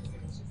do.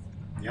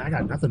 Yeah, I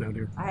got nothing out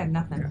here. I have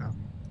nothing.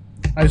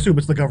 Yeah. I assume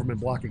it's the government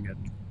blocking it.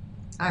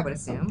 I would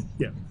assume.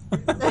 Yeah.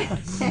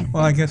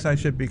 Well, I guess I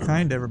should be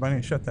kind to everybody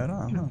and shut that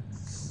off. Huh?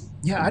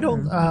 Yeah, I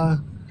don't.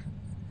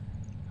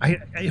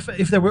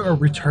 If there were a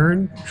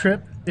return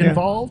trip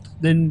involved,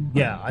 then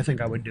yeah, I think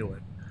I would do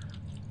it.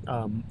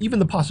 Even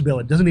the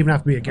possibility doesn't even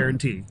have to be a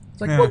guarantee.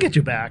 It's like Yeah. we'll get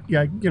you back.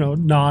 Yeah,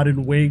 nod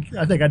and wink.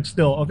 I think I'd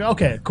still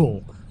okay,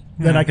 cool.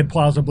 Then Yeah. I could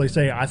plausibly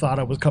say I thought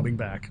I was coming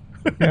back.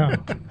 Yeah.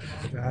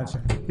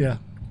 Gotcha. Yeah.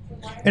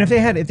 And if they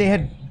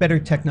had better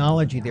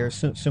technology there,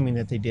 assuming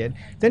that they did,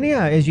 then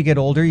yeah, as you get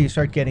older, you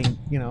start getting,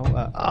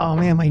 oh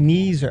man, my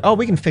knees are. Oh,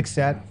 we can fix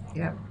that.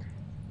 Yeah.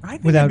 I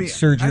think Without it'd be,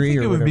 surgery I think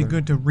or it would be whatever.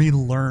 good to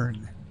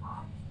relearn.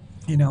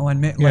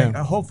 And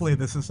hopefully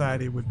the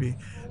society would be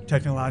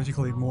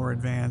technologically more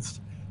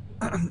advanced,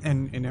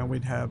 and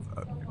we'd have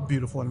a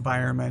beautiful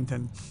environment,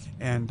 and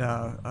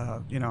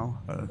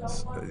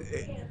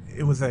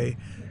it was a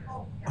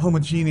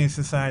homogeneous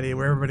society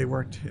where everybody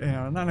worked,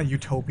 not a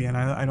utopian.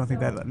 I don't think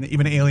that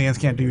even aliens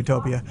can't do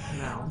utopia,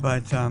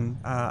 but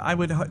I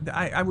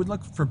would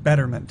look for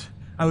betterment.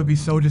 I would be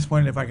so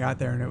disappointed if I got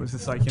there and it was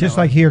just like Just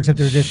like here, except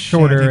they're just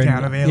shorter and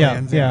town of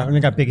aliens. yeah, and they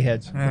got big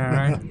heads. All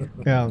right.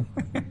 Yeah,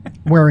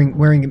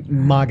 wearing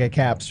MAGA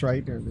caps,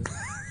 right? They're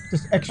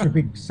just extra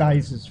big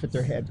sizes fit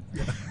their head.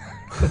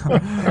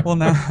 Well,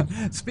 now,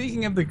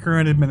 speaking of the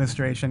current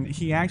administration,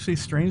 he actually,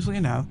 strangely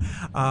enough,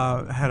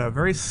 had a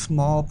very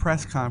small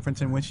press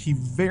conference in which he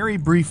very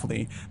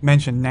briefly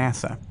mentioned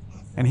NASA,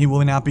 and he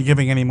will not be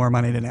giving any more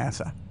money to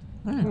NASA.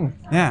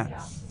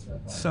 Yeah.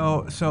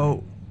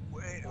 So,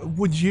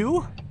 would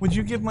you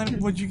give money?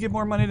 Would you give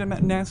more money to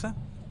NASA?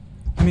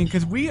 I mean,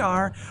 because we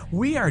are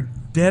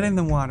dead in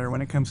the water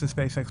when it comes to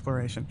space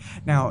exploration.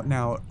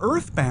 Now,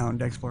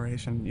 Earthbound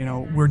exploration,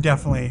 we're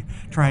definitely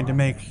trying to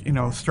make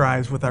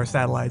strides with our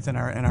satellites and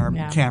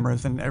our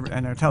cameras and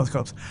our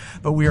telescopes,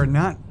 but we are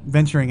not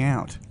venturing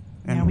out.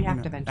 And Yeah, we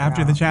have to venture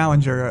after the out.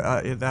 Challenger,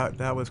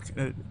 that was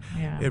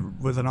it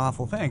was an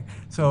awful thing.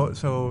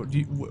 So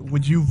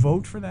would you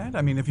vote for that?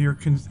 I mean, if your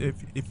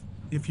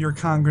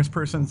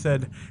congressperson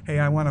said, "Hey,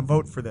 I want to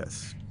vote for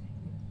this,"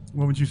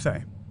 what would you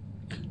say?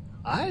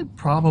 I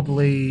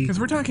probably. Because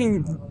we're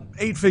talking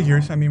 8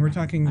 figures. I mean, we're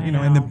talking, in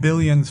the know.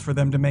 billions for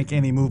them to make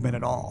any movement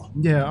at all.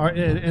 Yeah,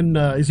 and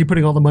is he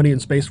putting all the money in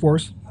Space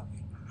Force?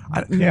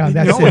 Yeah,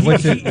 that's it.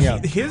 What's it? Yeah.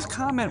 His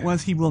comment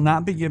was he will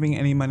not be giving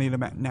any money to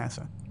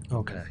NASA.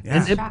 Okay.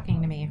 Yeah. And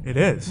Shocking to me. It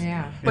is.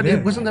 Yeah. but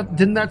It is.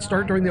 didn't that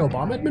start during the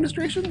Obama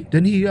administration?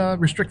 Didn't he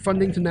restrict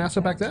funding to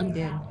NASA back He then?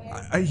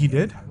 did. He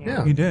did.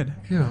 Yeah. He did.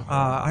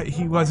 Yeah.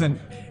 He wasn't.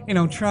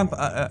 Trump,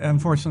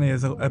 unfortunately,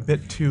 is a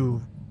bit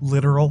too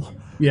literal.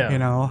 Yeah.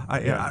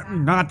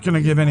 I'm not going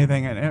to give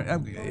anything,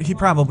 and he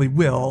probably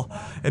will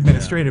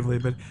administratively,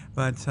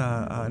 but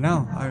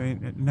no, I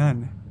mean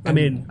none. I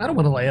mean, I don't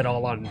want to lay it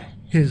all on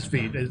his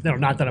feet.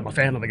 Not that I'm a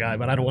fan of the guy,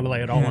 but I don't want to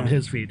lay it all on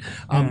his feet.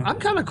 I'm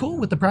kind of cool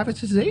with the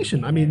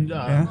privatization. I mean,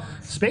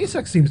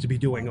 SpaceX seems to be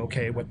doing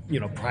okay with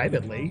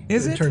privately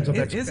Is in it? terms of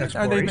Is it?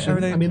 exploration.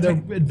 Are they I mean,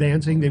 they're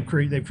advancing. They've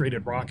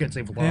created rockets.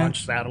 They've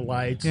launched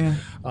satellites.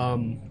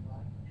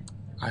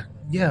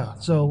 Yeah.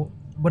 So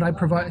would I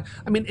provide?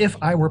 I mean, if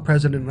I were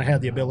president and I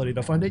had the ability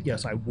to fund it,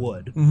 yes, I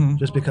would.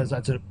 Just because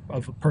that's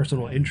of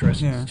personal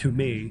interest to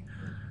me.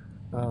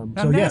 Now,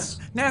 So yes.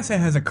 NASA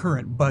has a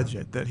current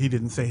budget that he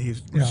didn't say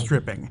he's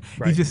stripping.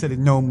 He Right. just said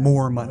no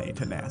more money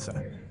to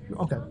NASA,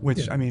 Okay.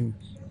 which Yeah. I mean,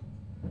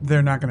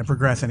 they're not going to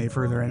progress any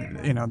further, and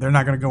they're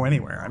not going to go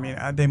anywhere. I mean,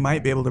 they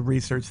might be able to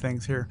research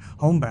things here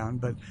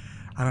homebound, but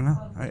I don't know.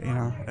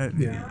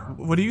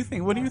 What do you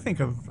think? What do you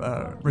think of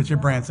Richard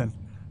Branson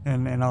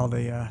and all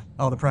the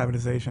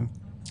privatization?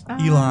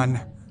 Elon.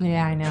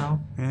 Yeah, I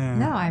know. Yeah.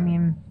 No, I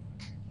mean,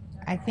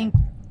 I think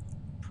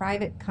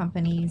private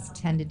companies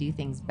tend to do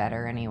things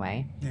better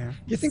anyway. Yeah.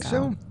 You think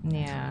so?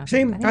 Yeah.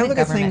 Same. think I the look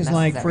at government things messes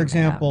like, for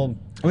everything up. example,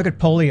 I look at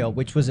polio,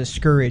 which was a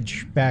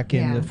scourge back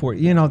in Yeah. the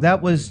 40s.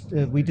 That was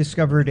we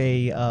discovered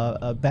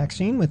a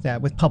vaccine with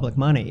public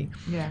money.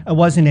 Yeah. It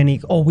wasn't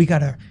any. Oh, we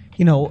gotta.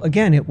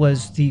 Again, it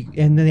was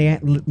and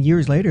then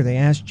years later they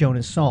asked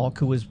Jonas Salk,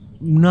 who was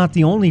not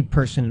the only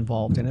person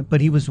involved in it,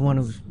 but he was the one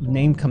whose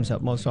name comes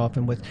up most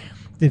often with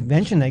the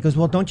invention. He goes,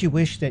 well, don't you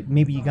wish that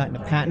maybe you gotten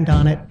a patent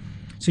on it,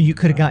 so you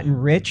could have gotten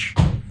rich?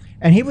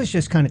 And he was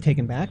just kind of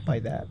taken back by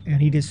that.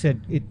 And he just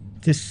said,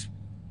 this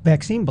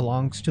vaccine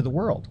belongs to the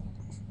world.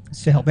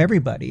 It's to help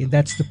everybody.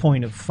 That's the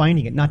point of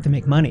finding it, not to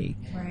make money.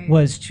 Right.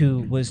 Was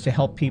to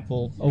help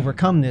people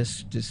overcome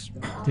this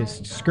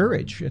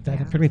scourge.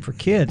 Particularly for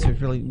kids, it's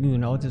really,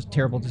 it's a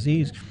terrible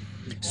disease.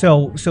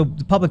 So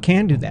the public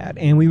can do that,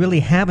 and we really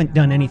haven't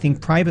done anything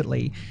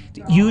privately.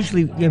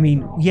 Usually, I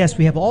mean, yes,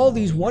 we have all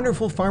these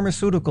wonderful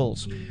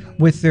pharmaceuticals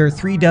with their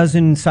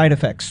 36 side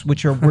effects,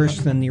 which are worse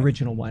than the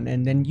original one.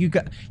 And then you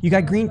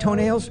got green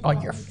toenails. Oh,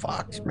 you're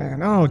fucked,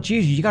 man. Oh,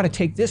 geez, you got to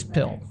take this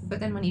pill. But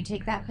then when you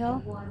take that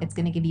pill, it's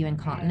going to give you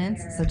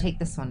incontinence. So take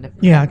this one to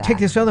prevent Yeah, that. take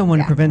this other one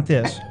to prevent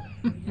this.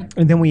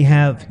 And then we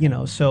have,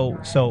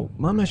 so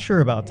I'm not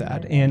sure about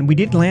that. And we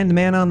did land the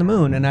man on the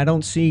moon, and I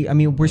don't see. I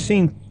mean, we're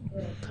seeing.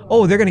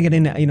 Oh, they're going to get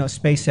into,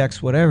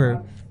 SpaceX,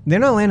 whatever. they're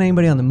not landing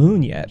anybody on the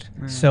moon yet.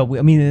 So,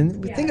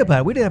 think about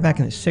it. We did that back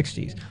in the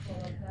 60s.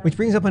 Which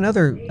brings up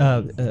another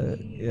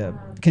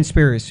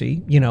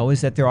conspiracy, is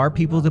that there are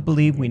people that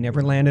believe we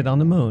never landed on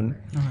the moon,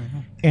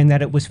 and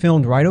that it was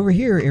filmed right over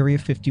here, Area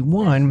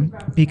 51,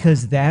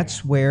 because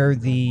that's where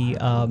the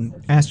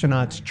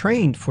astronauts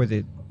trained for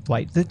the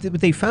flight.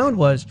 What they found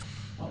was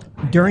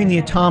during the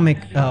atomic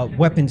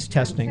weapons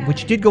testing,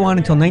 which did go on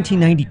until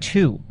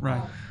 1992.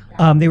 Right.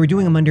 They were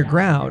doing them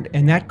underground,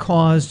 and that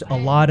caused a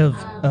lot of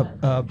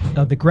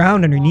the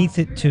ground underneath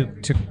it to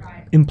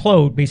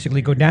implode,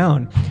 basically go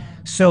down.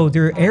 So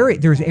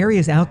there's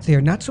areas out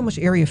there, not so much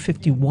Area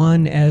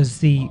 51 as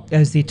the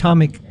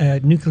atomic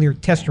nuclear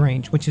test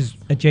range, which is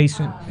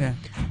adjacent,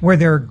 where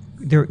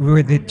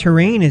where the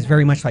terrain is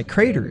very much like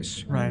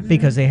craters, right?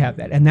 Because they have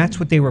that, and that's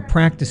what they were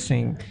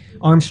practicing.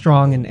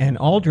 Armstrong and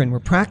Aldrin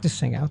were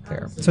practicing out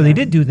there, so they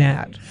did do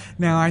that.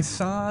 Now I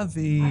saw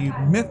the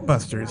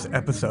Mythbusters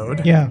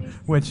episode,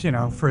 which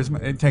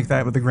take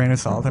that with a grain of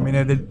salt. I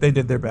mean, they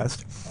did their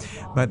best,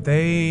 but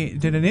they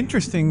did an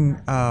interesting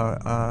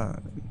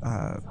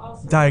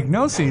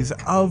diagnoses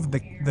of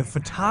the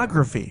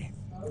photography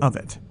of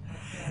it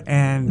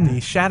and the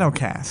shadow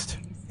cast.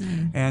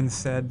 And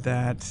said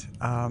that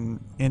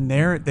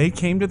they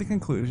came to the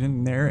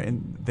conclusion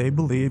and they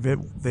believe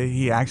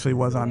he actually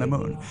was on the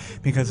moon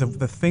because of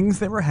the things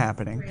that were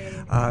happening,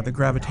 the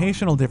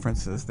gravitational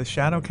differences, the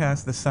shadow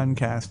cast, the sun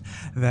cast,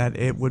 that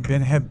it would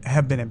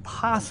have been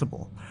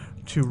impossible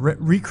to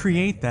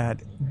recreate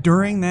that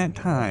during that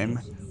time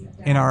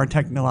in our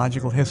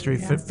technological history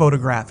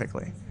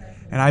photographically.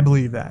 And I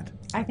believe that.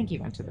 I think he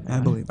went to the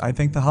moon. I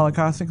think the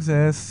Holocaust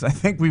exists. I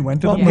think we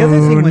went to the moon. The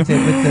other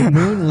thing with the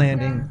moon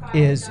landing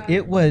is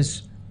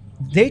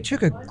they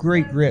took a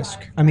great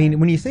risk. I mean,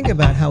 when you think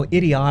about how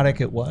idiotic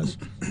it was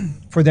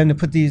for them to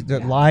put the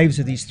lives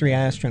of these 3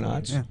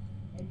 astronauts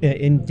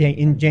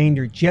in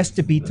danger just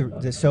to beat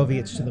the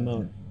Soviets to the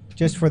moon,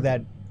 just for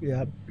that,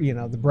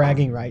 the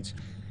bragging rights.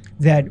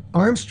 That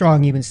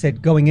Armstrong even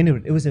said going into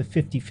it, it was a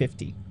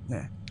 50-50.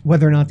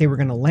 Whether or not they were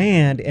going to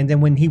land. And then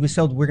when he was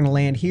told we're going to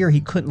land here, he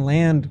couldn't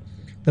land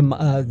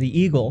the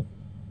Eagle.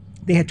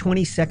 They had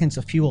 20 seconds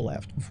of fuel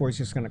left before he's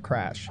just going to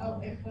crash.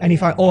 And he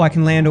thought, I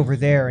can land over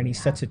there, and he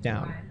sets it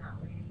down.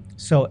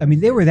 So, I mean,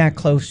 they were that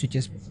close to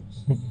just,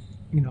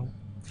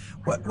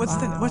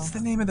 What's the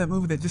name of that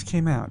movie that just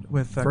came out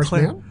with First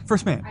Man?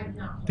 First Man.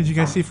 Did you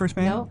guys see First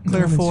Man? No.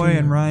 Claire Foy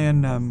and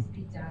Ryan.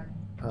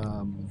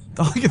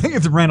 I think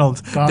it's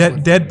Reynolds.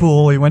 Gosling.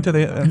 Deadpool. He went to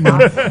the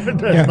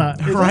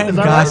Ryan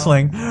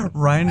Gosling. Right?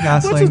 Ryan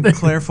Gosling.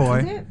 Claire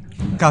Foy.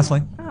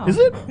 Gosling. Oh. Is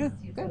it?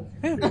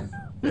 Yeah.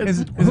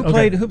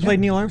 Who played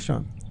Neil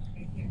Armstrong?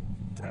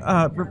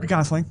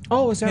 Gosling.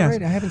 Oh, is that Yes.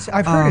 right? I haven't.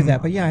 I've heard of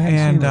that, but I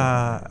haven't seen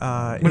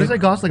it. When I say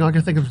Gosling, all I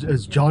can think of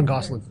is John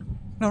Gosling.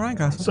 No, Ryan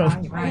Gosling. So,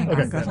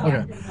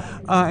 Ryan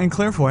And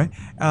Claire Foy,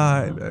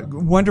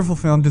 wonderful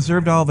film,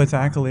 deserved all of its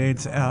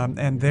accolades,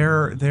 and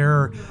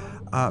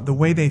the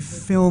way they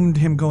filmed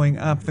him going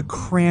up, the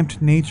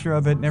cramped nature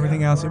of it, and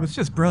everything else, it was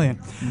just brilliant.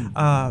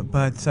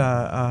 But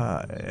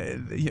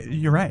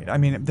you're right. I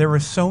mean, there were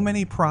so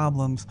many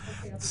problems,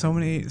 so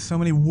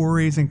many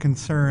worries and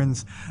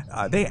concerns.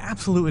 They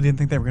absolutely didn't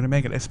think they were going to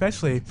make it.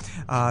 Especially,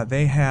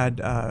 they had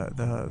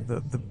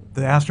the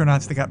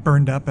astronauts that got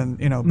burned up, and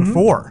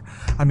before.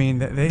 I mean,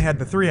 they had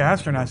the 3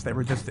 astronauts that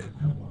were just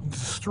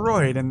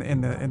destroyed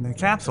in the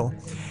capsule.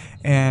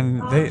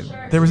 And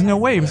there was no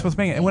way he was supposed to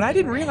make it. And what I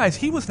didn't realize,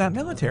 he was not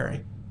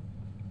military.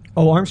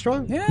 Oh,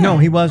 Armstrong? Yeah. No,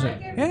 he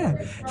wasn't.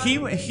 Yeah,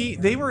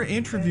 they were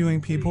interviewing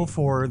people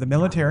for the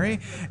military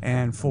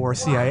and for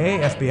CIA,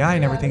 FBI,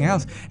 and everything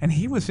else. And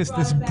he was just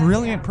this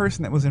brilliant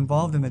person that was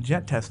involved in the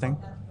jet testing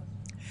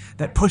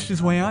that pushed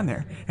his way on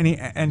there.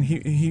 And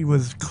he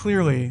was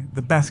clearly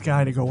the best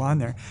guy to go on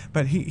there.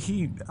 But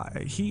he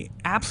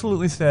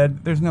absolutely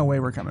said, "There's no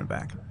way we're coming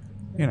back."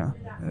 And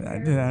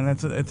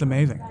it's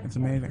amazing. It's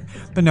amazing.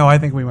 But no, I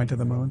think we went to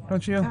the moon.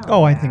 Don't you?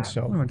 Oh, I think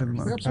so. We went to the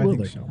moon.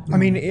 Absolutely. I think so. I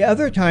mean,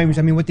 other times,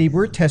 what they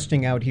were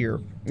testing out here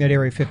at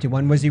Area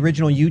 51 was the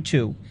original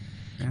U-2.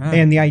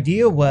 And the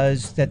idea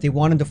was that they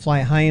wanted to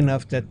fly high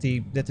enough that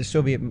the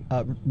Soviet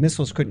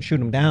missiles couldn't shoot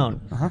them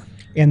down.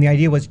 And the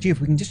idea was, gee, if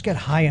we can just get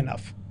high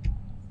enough.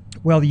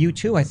 Well, the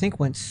U-2, I think,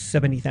 went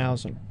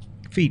 70,000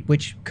 feet,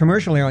 which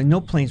commercial airline, no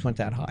planes went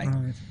that high.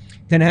 Right.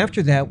 Then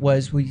after that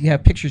we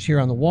have pictures here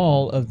on the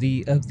wall of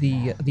the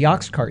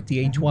ox cart, the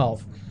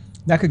A-12.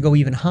 That could go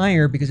even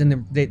higher because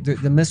then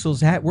the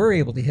missiles were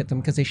able to hit them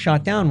because they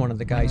shot down one of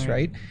the guys,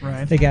 right?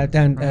 Right. They got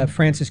down.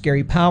 Francis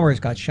Gary Powers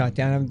got shot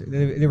down.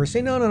 They were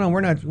saying, no, we're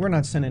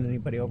not sending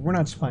anybody over. We're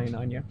not spying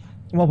on you.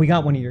 Well, we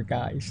got one of your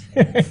guys.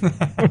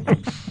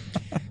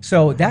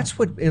 So that's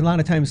what a lot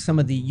of times some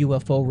of the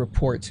UFO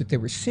reports that they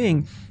were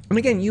seeing. And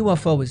again,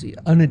 UFO is an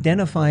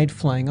unidentified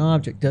flying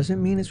object.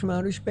 Doesn't mean it's from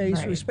outer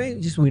space or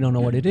space. Just we don't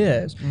know what it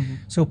is.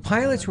 So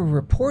pilots were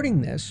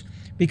reporting this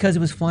because it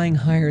was flying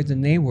higher than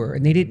they were,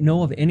 and they didn't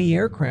know of any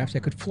aircraft that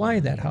could fly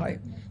that high.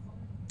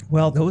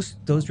 Well,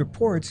 those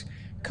reports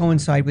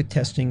coincide with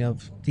testing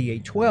of the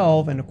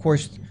A-12, and of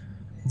course,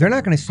 they're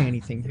not going to say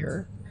anything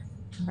here.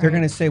 they're Right.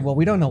 going to say, well,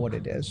 we don't know what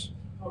it is.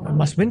 It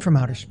must have been from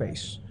outer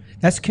space.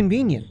 That's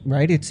convenient,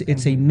 right? It's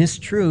a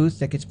mistruth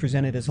that gets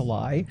presented as a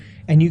lie,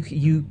 and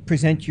you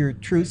present your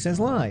truths as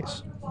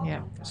lies.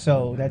 Yeah.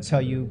 So that's how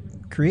you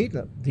create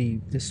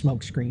the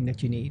smoke screen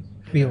that you need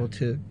to be able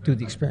to do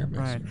the experiments.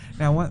 Right.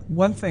 Now,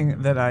 one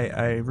thing that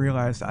I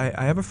realized,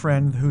 I have a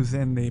friend who's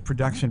in the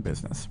production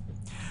business.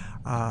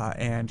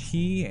 And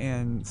he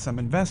and some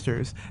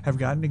investors have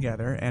gotten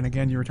together, and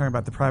again, you were talking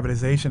about the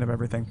privatization of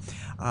everything.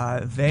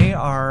 They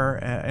are,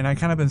 and I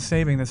kind of been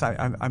saving this.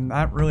 I'm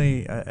not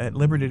really at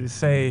liberty to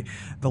say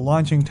the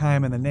launching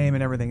time and the name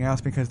and everything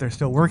else because they're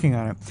still working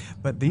on it.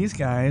 But these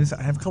guys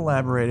have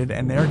collaborated,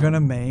 and they're going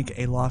to make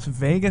a Las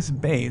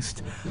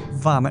Vegas-based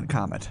Vomit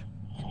Comet.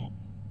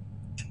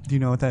 Do you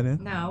know what that is?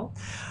 No.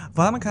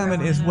 Vomit Comet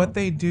No, I is know. what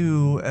they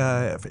do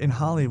in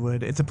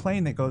Hollywood. It's a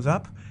plane that goes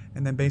up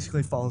and then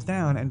basically falls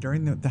down, and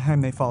during the time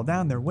they fall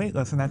down, they're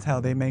weightless, and that's how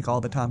they make all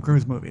the Tom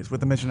Cruise movies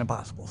with the Mission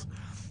Impossibles.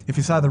 If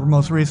you saw the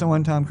most recent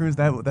one, Tom Cruise,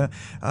 what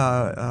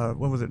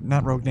was it?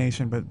 Not Rogue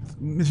Nation, but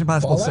Mission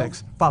Impossible Fallout?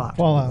 6, Fallout.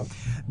 Fallout.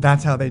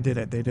 That's how they did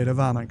it. They did a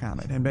Vomit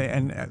Comet,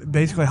 and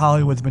basically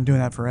Hollywood's been doing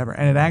that forever.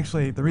 And it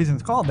actually, the reason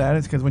it's called that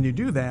is because when you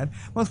do that,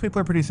 most people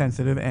are pretty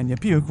sensitive, and you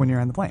puke when you're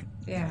on the plane.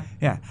 Yeah.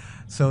 Yeah,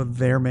 so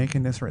they're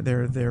making this.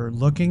 They're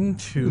looking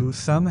to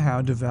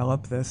somehow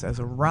develop this as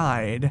a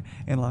ride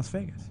in Las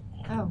Vegas.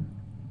 Oh.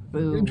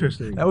 Boo.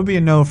 Interesting. That would be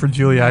a no for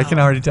Julia. I can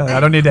already tell you. I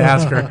don't need to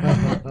ask her.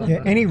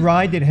 Yeah, any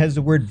ride that has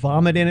the word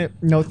vomit in it,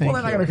 no thank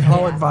Well, then you. I'm going to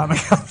call it Vomit.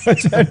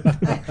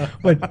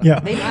 But yeah.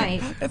 They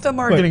might. It's a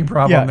marketing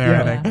problem yeah, there,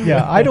 yeah, I think.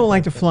 Yeah, I don't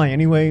like to fly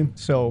anyway,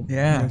 so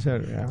Yeah. that's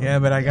it, Yeah,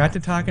 but I got to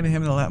talking to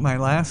him in my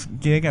last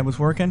gig I was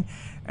working,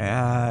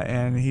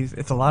 and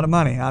it's a lot of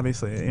money,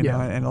 obviously, you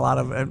know, and a lot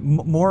of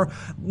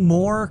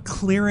more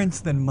clearance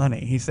than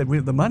money. He said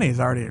the money is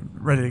already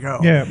ready to go.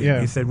 Yeah,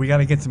 yeah. He said we got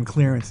to get some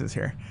clearances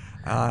here,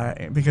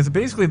 because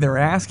basically they're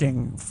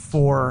asking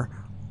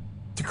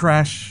to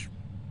crash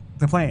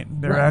the plane.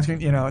 They're Right. asking,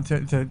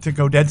 to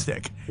go dead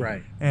stick.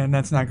 Right. And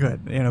that's not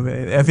good.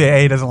 The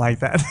FAA doesn't like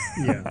that.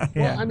 Yeah.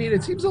 Yeah. Well, I mean,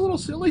 it seems a little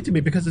silly to me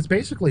because it's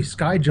basically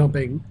sky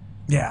jumping.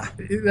 Yeah.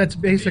 That's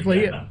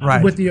basically it.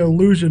 Right. With the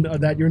illusion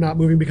that you're not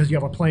moving because you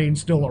have a plane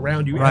still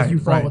around you Right, as you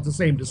fall right. at the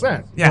same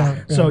descent.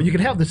 Yeah. So you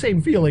can have the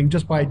same feeling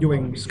just by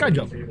doing sky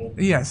jumping.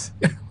 Yes.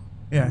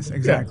 Yes,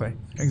 exactly,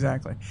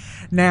 exactly.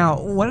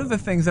 Now, one of the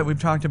things that we've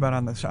talked about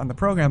on the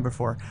program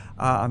before,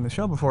 on the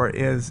show before,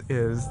 is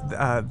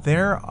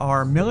there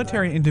are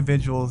military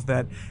individuals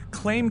that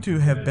claim to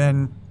have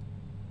been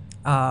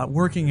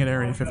working at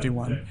Area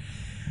 51.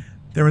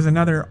 There was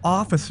another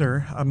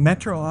officer, a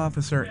Metro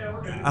officer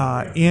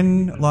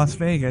in Las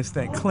Vegas,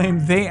 that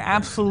claimed they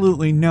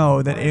absolutely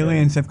know that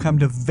aliens have come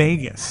to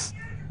Vegas,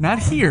 not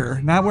here,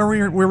 not where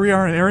we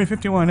are at Area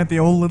 51 at the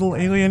old little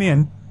Alien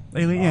Inn.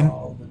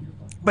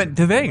 But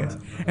to Vegas.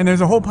 And there's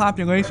a whole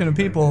population of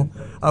people,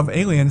 of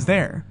aliens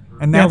there.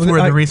 And that's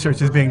where the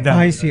research is being done.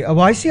 I see.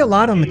 Well, I see a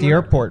lot of them at the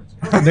airport.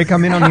 They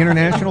come in on the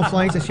international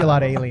flights. I see a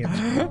lot of aliens.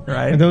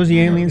 Right? Are those the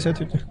aliens?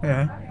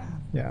 Yeah.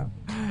 Yeah.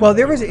 Well,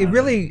 there was a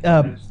really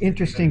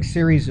interesting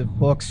series of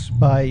books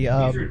by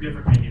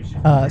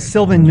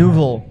Sylvain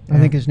Neuvel, I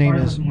think his name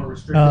is.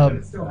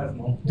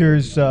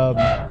 There's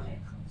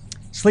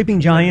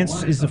Sleeping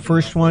Giants is the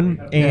first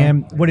one,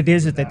 and what it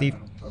is that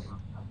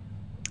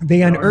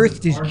they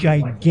unearthed this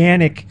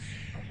gigantic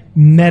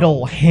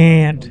metal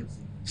hand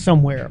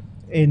somewhere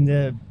in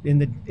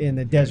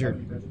the desert,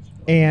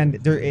 and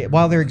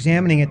while they're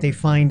examining it, they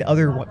find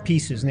other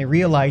pieces, and they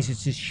realize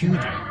it's this huge,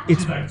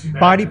 it's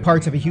body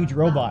parts of a huge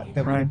robot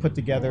that we put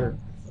together,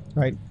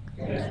 right?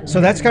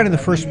 So that's kind of the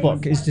first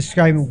book, is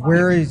describing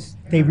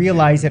they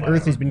realize that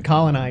Earth has been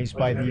colonized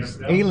by these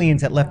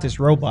aliens that left this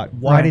robot.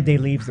 Why did they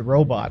leave the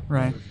robot?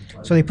 Right.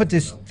 So they put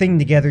this thing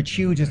together. It's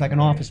huge, it's like an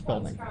office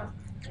building.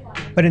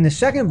 But in the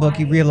second book,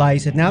 you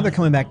realize that now they're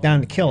coming back down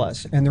to kill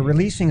us, and they're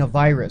releasing a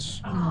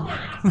virus.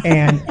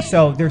 And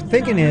so their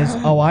thinking is,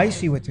 oh, I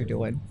see what they're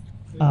doing.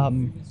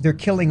 They're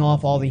killing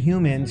off all the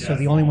humans, so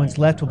the only ones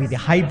left will be the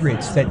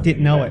hybrids that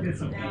didn't know it.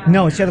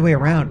 No, it's the other way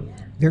around.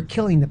 They're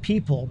killing the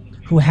people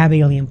who have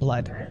alien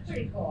blood.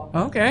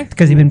 Okay.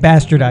 Because they've been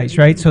bastardized,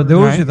 right? So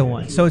those are the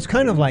ones. So it's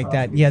kind of like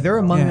that. Yeah, they're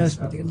among us,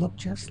 but they look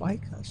just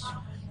like us.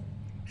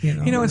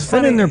 You know, it's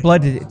send funny. in their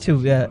blood to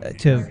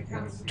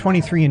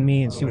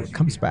 23andMe and see what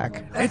comes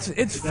back.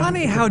 It's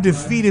funny how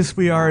defeatist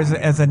we are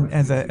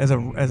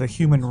as a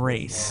human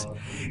race.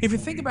 If you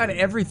think about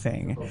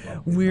everything,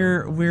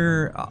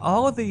 we're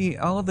all of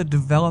the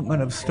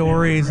development of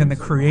stories and the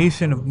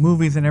creation of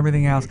movies and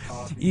everything else,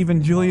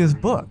 even Julia's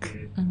book,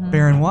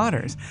 Barren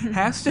Waters,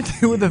 has to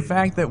do with the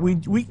fact that we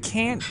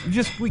can't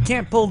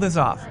pull this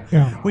off.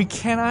 Yeah. We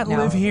cannot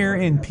live here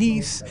in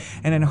peace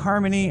and in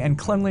harmony and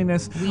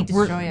cleanliness. We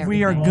destroy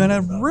We are everything.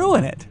 gonna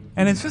ruin it.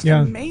 And it's just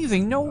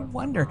amazing. No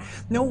wonder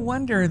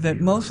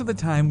that most of the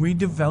time we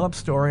develop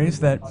stories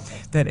that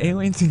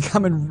aliens can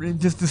come and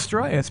just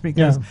destroy us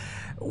because,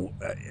 oh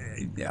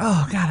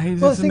God,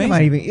 it's Well, think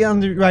about amazing.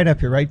 even right up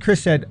here, right?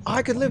 Chris said,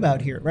 "I could live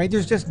out here, right?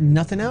 There's just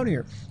nothing out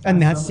here,"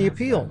 and that's the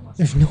appeal.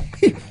 There's no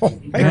people,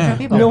 right? There's no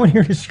people. No one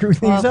here to screw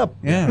things up.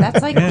 Yeah.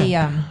 That's like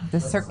the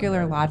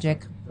circular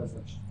logic.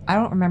 I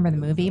don't remember the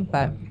movie,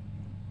 but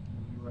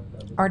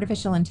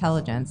artificial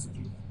intelligence,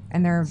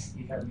 and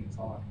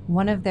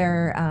one of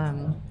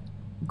their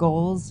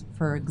goals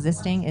for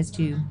existing is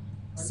to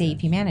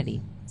save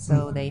humanity.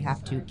 So they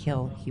have to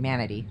kill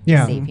humanity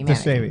to save humanity. To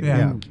save it.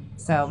 Yeah.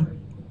 So,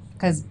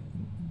 because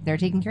they're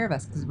taking care of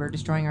us, because we're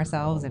destroying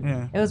ourselves,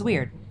 and it was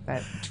weird,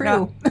 but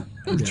true.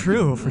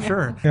 True, for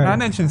sure. Yeah. Now, I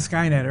mentioned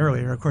Skynet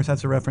earlier. Of course,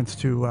 that's a reference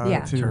to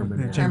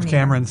James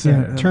Cameron's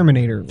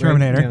Terminator.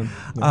 Terminator.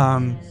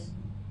 Right?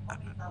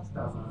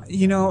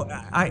 You know,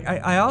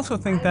 I also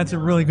think that's a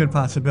really good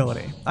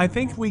possibility. I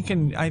think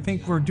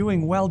we're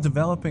doing well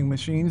developing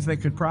machines that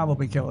could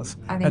probably kill us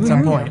at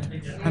some point.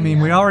 I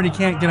mean, we already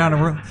can't get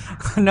on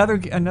another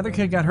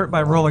kid got hurt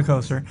by a roller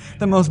coaster,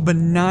 the most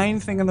benign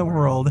thing in the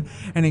world,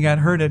 and he got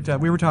hurt at.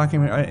 We were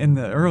talking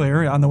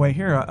earlier on the way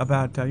here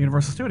about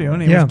Universal Studio,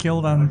 and he was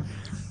killed on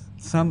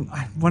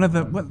one of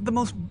the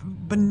most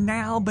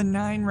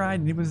benign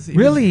ride. He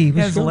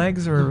his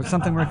legs or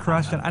something were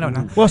crushed, and I don't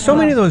know. Well, so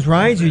many of those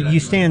rides,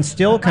 you stand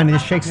still, kind of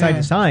just shake side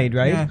to side,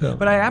 right? Yeah. So.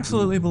 But I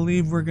absolutely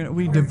believe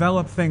we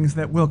develop things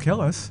that will kill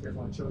us.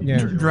 Yeah.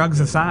 Drugs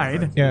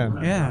aside.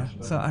 Yeah.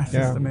 So it's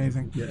just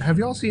amazing. Have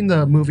you all seen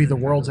the movie The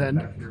World's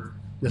End?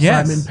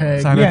 Yes. Simon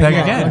Pegg. Simon Pegg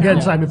again. Again,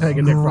 Simon Pegg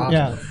and Nick Frost.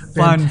 Yeah.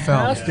 Fun film.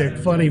 Fantastic,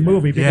 funny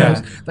movie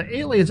because the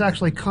aliens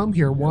actually come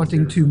here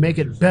wanting to make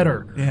it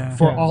better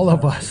for all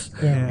of us.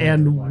 Yeah.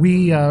 And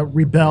we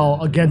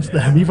rebel against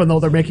them even though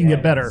they're making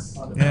it better.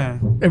 Yeah.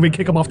 And we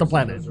kick them off the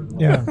planet.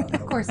 Yeah.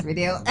 Of course we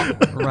do.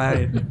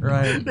 Right.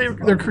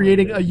 They're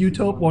creating a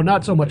utopia. Well,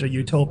 not so much a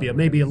utopia.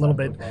 Maybe a little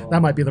bit.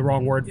 That might be the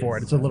wrong word for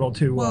it. It's a little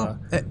too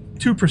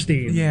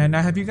pristine. Yeah.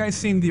 Now, have you guys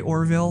seen the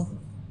Orville?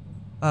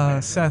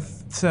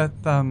 Seth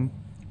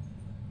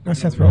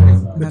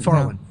Rogen.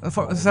 MacFarlane.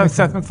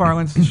 Seth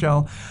MacFarlane's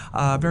show,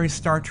 very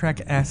Star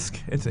Trek-esque.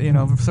 It's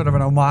sort of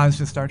an homage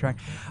to Star Trek.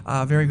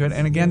 Very good.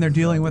 And again, they're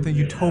dealing with a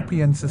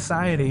utopian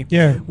society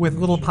with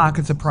little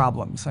pockets of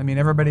problems. I mean,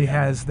 everybody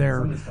has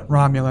their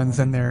Romulans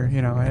and their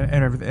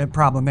and a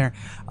problem there.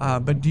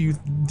 But do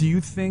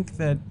you think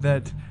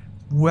that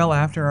well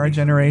after our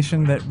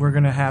generation that we're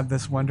going to have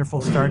this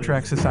wonderful Star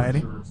Trek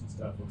society,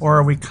 or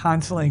are we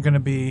constantly going to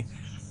be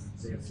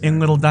in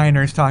little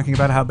diners talking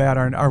about how bad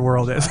our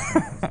world is?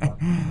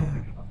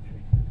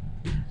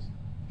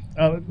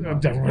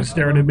 Everyone's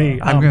staring at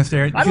me. I'm going to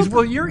stare at you.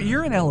 Well,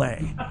 you're in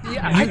L.A.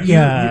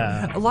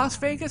 Las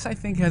Vegas, I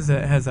think, has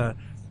a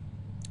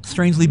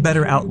strangely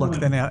better outlook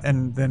than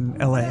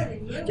L.A.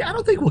 Yeah, I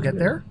don't think we'll get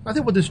there. I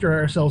think we'll destroy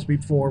ourselves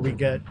before we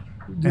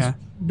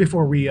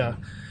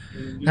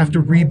have to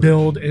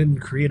rebuild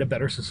and create a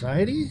better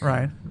society.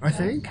 Right. I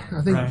think.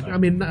 Right. I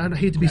mean, I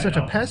hate to be such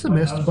a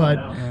pessimist, but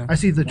I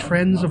see the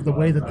trends of the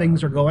way that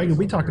things are going, and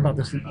we talked about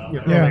this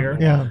earlier.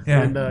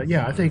 And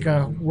I think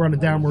we're on a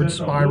downward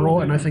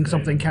spiral, and I think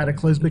something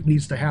cataclysmic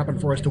needs to happen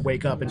for us to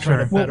wake up and try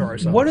to better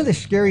ourselves. One of the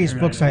scariest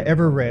books I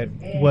ever read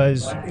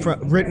was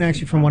written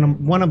actually from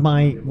one of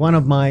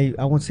my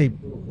I won't say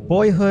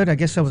boyhood. I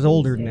guess I was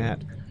older than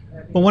that.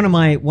 But one of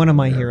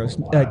my heroes,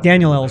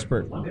 Daniel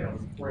Ellsberg,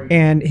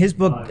 and his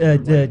book,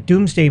 The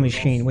Doomsday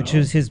Machine, which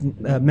is his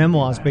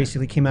memoirs,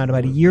 basically came out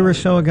about a year or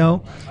so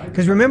ago.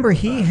 Because remember,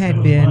 he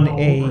had been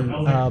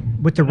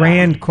with the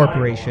Rand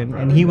Corporation,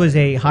 and he was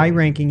a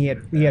high-ranking. He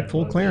had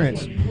full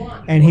clearance,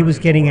 and he was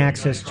getting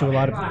access to a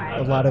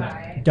lot of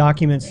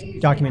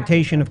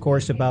documentation, of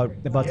course, about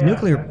the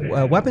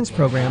nuclear weapons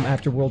program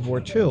after World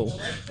War II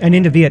and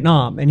into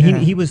Vietnam. And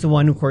he was the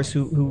one, of course,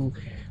 who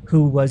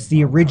was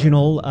the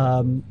original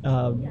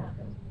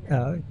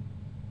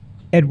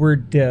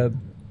Edward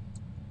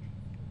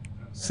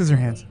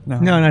Scissorhands. No,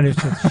 not his.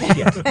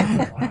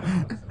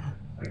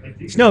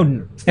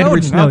 Snowden.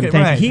 Edward Snowden. Okay,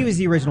 Thank right. you. He was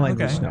the original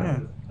Edward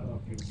Snowden.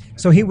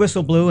 So he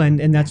whistle blew,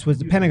 and that's what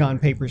the Pentagon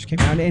Papers came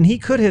out, and he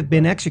could have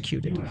been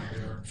executed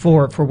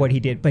for what he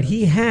did. But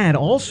he had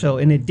also,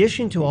 in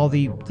addition to all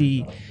the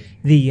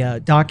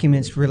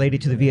documents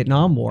related to the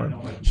Vietnam War,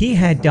 he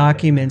had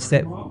documents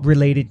that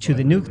related to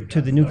the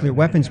nuclear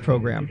weapons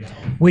program,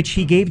 which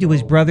he gave to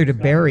his brother to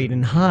bury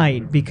and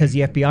hide because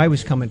the FBI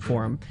was coming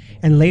for him.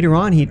 And later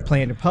on, he'd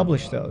planned to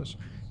publish those.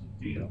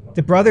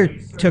 The brother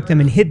took them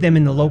and hid them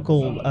in the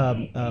local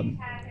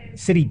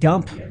city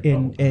dump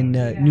in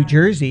New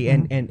Jersey,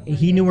 and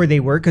he knew where they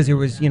were because there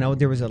was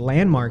a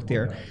landmark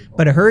there.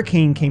 But a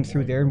hurricane came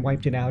through there and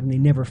wiped it out, and they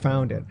never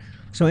found it.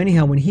 So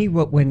anyhow, when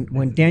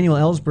Daniel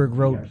Ellsberg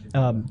wrote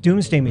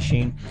Doomsday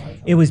Machine,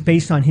 it was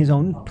based on his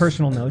own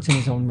personal notes and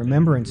his own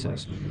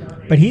remembrances.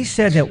 But he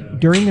said that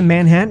during the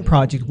Manhattan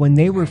Project, when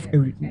they were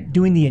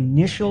doing the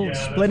initial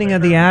splitting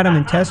of the atom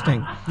and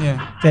testing,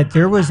 that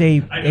there was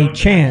a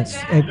chance.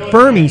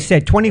 Fermi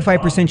said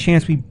 25%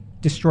 chance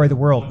destroy the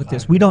world with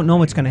this. We don't know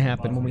what's going to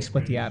happen when we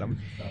split the atom.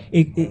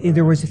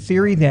 There was a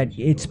theory that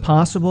it's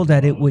possible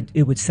that it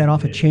would set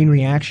off a chain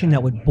reaction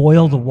that would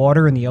boil the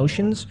water in the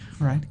oceans,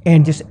 Right.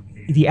 and just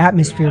the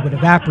atmosphere would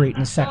evaporate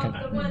in a second,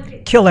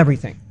 kill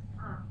everything.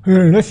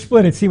 Let's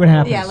split it, see what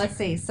happens. Yeah, let's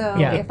see. So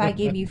Yeah. if I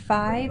gave you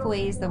 5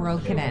 ways the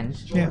world could end,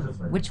 Yeah.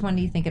 which one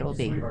do you think it will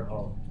be?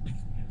 All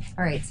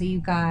right, so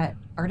you've got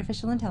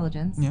artificial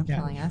intelligence Yeah.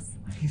 killing us.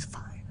 He's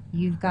fine.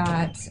 You've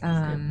got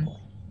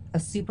a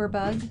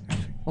superbug,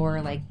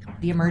 or like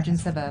the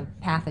emergence of a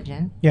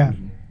pathogen, Yeah.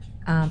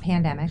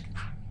 pandemic.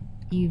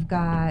 You've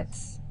got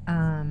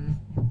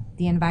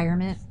the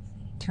environment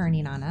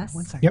turning on us.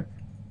 1 second. Yep.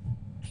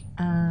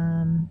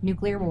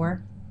 Nuclear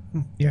war.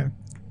 Yeah.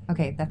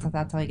 Okay, that's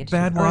all you get to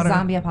Bad choose. Or water.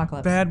 zombie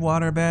apocalypse. Bad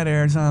water, bad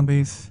air,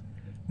 zombies,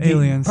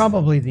 aliens.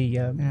 Probably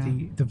the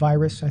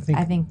virus. I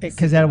think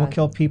because that will superbug.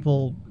 kill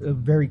people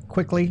very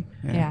quickly.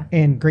 Yeah.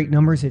 In great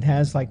numbers. It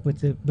has, like with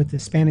the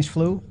Spanish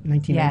flu in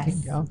 1919.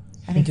 Yes. Yeah.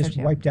 I think it so just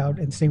too. wiped out.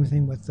 And same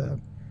thing with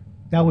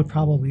that would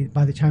probably,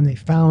 by the time they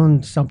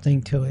found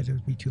something to it, it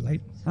would be too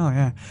late. Oh,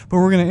 yeah. But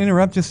we're going to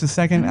interrupt just a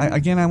second.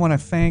 Again, I want to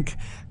thank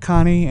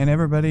Connie and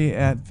everybody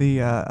at the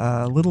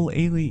Little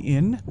Ailey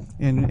Inn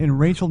in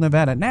Rachel,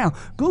 Nevada. Now,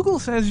 Google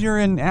says you're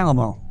in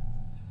Alamo.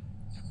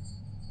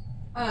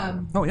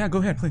 Oh, yeah, go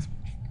ahead, please.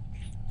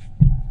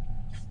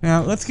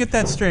 Now, let's get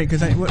that straight,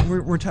 because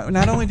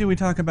not only do we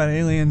talk about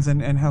aliens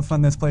and how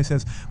fun this place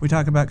is, we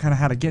talk about kind of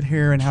how to get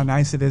here and how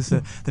nice it is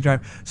to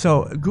drive.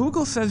 So,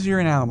 Google says you're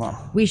in Alamo.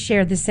 We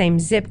share the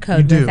same zip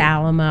code You do? with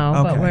Alamo,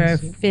 Okay. but we're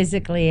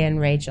physically in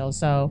Rachel.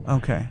 So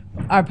Okay,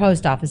 our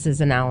post office is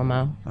in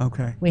Alamo.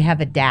 okay. We have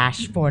a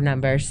dash, 4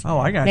 numbers. Oh,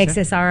 I got Makes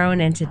you. us our own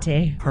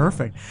entity.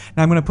 Perfect.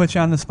 Now, I'm going to put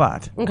you on the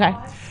spot. Okay.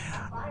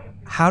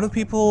 How do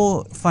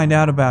people find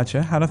out about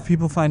you? How do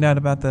people find out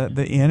about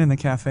the inn and the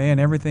cafe and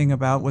everything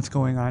about what's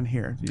going on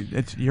here?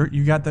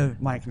 You got the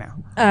mic now.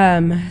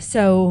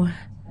 So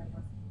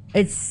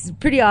it's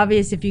pretty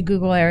obvious if you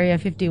Google Area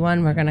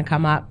 51, we're going to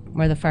come up.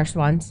 We're the first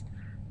ones.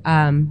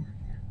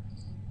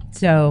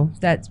 So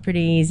that's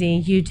pretty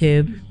easy.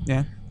 YouTube,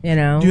 Yeah, you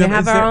know. Do you We have-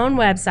 have is our there- own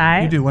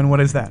website. you do. And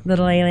what is that?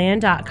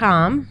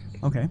 littlealien.com.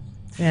 Okay.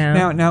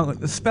 Yeah. Now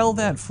spell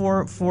that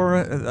for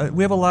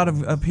we have a lot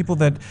of people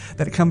that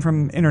come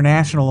from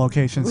international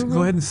locations.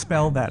 Go ahead and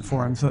spell that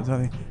for them.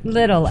 Little,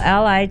 Little,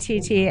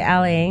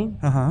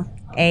 Uh-huh.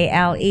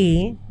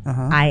 ALEINN.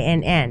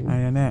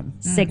 INN.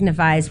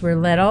 Signifies we're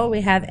little,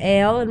 we have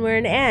ale, and we're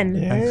an N.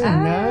 Yeah,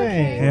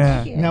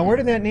 Yeah. nice. Now, where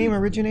did that name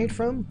originate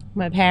from?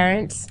 My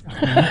parents.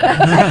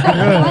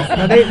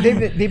 Now,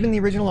 they've been the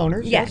original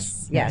owners.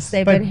 Yes,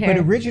 they've But been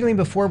here. originally,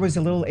 before it was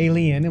a Little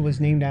Alien, it was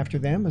named after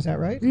them. Is that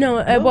right? No,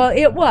 well,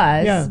 it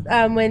was.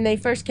 Yeah. When they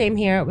first came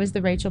here, it was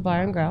the Rachel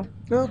Bar and Grill.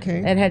 Okay.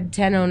 It had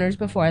 10 owners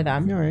before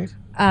them. All right.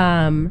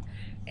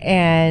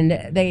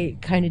 And they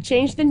kind of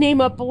changed the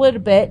name up a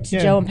little bit to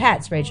Yeah. Joe and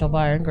Pat's Rachel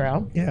Bar and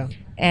Grill. Yeah.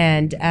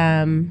 And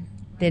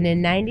then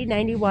in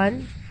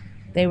 1991,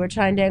 they were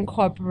trying to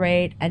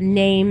incorporate a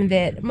name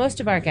that most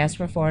of our guests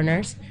were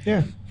foreigners.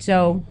 Yeah.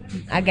 So,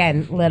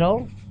 again,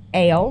 little,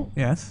 ale,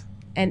 Yes.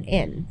 and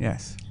inn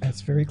Yes.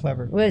 That's very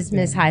clever. was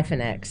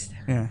mishyphenixed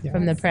Yeah. Yeah.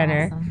 from the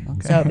printer. awesome.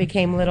 Okay. So it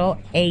became little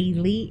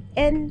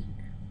alien.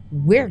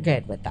 We're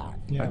good with that.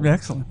 Yeah.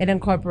 Excellent. It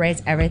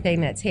incorporates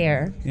everything that's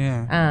here.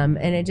 Yeah. And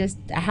it just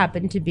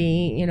happened to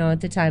be,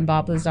 at the time,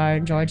 Bob Lazar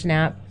and George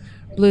Knapp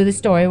blew the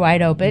story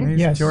wide open.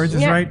 Yes. George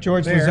is Yeah. right.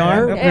 George there.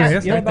 Lazar. Yeah, Yeah, there he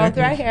is, they're right both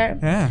there. right here.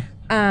 Yeah.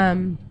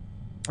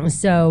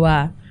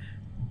 So,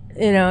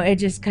 it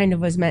just kind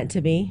of was meant to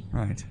be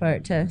Right. for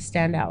it to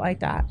stand out like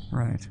that.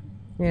 Right.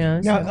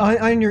 So Now,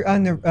 on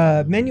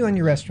the menu on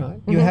your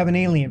restaurant, you have an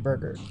alien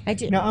burger. I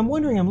do. Now, I'm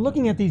wondering, I'm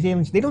looking at these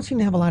aliens. They don't seem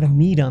to have a lot of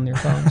meat on their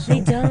bones.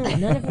 They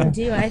don't. None of them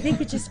do. I think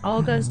it just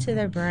all goes to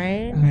their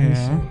brain.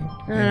 Yeah.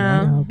 I don't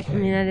know. Okay. I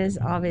mean, that is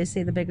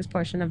obviously the biggest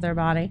portion of their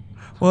body.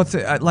 Well, it's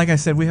like I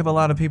said, we have a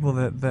lot of people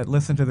that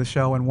listen to the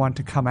show and want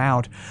to come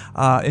out.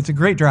 It's a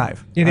great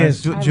drive. It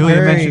is. Julia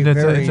Very, mentioned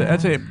very-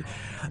 it's a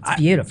It's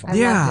beautiful. I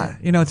loved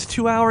it. it's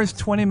 2 hours,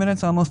 20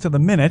 minutes, almost to the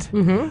minute.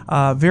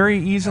 Very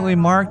easily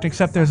marked,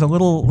 except there's a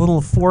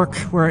little fork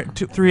where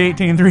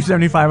 318,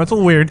 375. It's a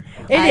little weird.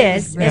 It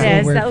is. Yeah. It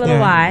is. Weird. That little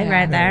Yeah. Y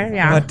right there.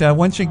 Yeah. But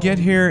once you get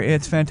here,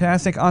 it's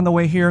fantastic. On the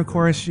way here, of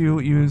course,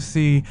 you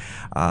see.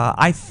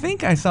 I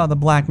think I saw the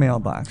black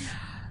mailbox.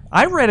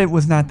 I read it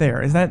was not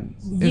there. Is that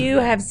You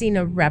have seen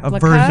a a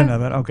replica. version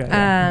of it?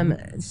 Okay.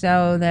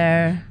 So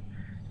there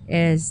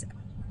is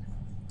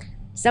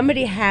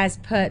somebody has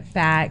put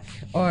back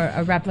or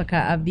a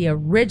replica of the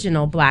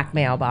original black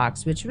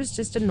mailbox, which was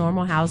just a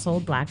normal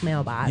household black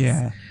mailbox.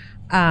 Yeah.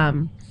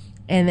 And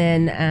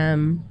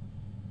then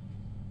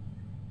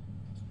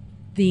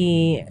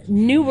the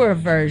newer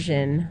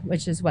version,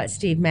 which is what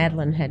Steve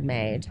Medlin had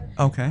made,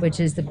 Okay. which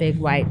is the big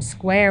white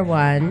square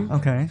one.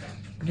 Okay.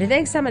 I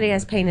think somebody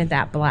has painted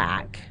that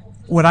black.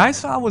 What I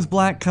saw was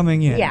black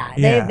coming in. Yeah,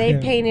 they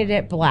painted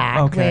it black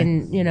Okay.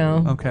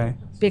 when, Okay.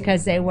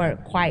 because they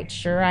weren't quite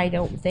sure, I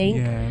don't think.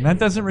 Yeah, and that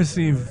doesn't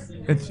receive.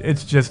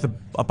 It's just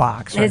a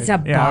box. Right? It's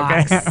a Yeah,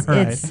 okay. box.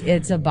 Right.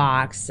 It's a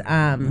box.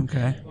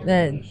 Okay.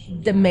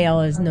 The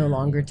mail is no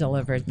longer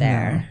delivered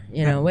there,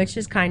 you know, which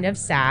is kind of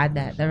sad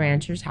that the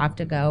ranchers have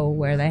to go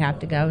where they have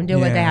to go and do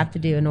what they Yeah. have to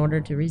do in order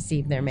to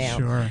receive their mail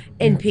Sure.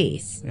 in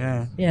peace.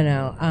 Yeah. You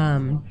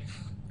know,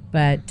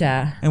 but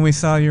And we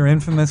saw your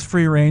infamous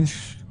free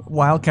range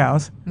wild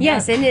cows.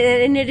 yes, and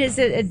it is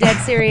a dead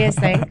serious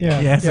thing.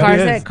 Yes, Yeah.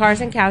 it is. Cars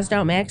and cows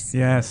don't mix.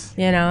 Yes.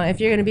 You know, if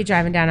you're going to be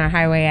driving down our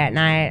highway at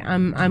night,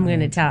 I'm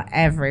going to tell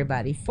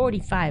everybody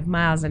 45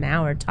 miles an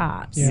hour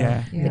tops.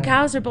 Yeah. The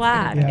cows are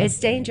black. Yeah. It's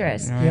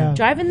dangerous. Yeah.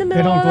 Drive in the They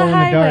middle don't of glow the in the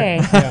highway.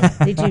 dark.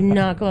 Yeah. They do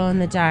not glow in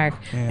the dark.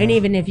 Yeah. And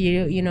even if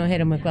you hit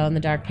them with glow in the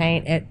dark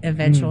paint, it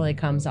eventually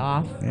comes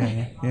off.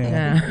 Yeah.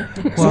 Yeah.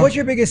 Yeah. So what's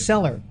your biggest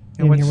seller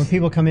in what's- here? When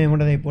people come in, what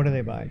do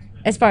they buy?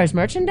 As far as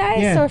merchandise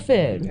Yeah. or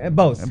food?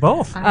 Both.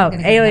 Both. I'm Oh,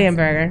 gonna get alien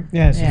Mexican. burger.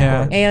 Yes. of Yeah.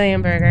 course.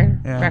 Alien burger.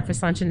 Yeah.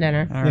 Breakfast, lunch, and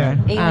dinner. All Yeah. right.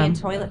 Alien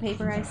toilet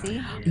paper, I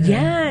see.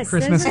 Yes.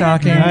 Christmas isn't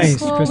that stockings. Nice.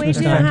 cool? Christmas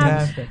We do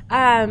have-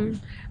 stockings.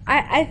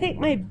 I think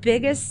my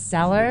biggest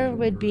seller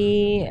would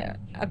be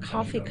a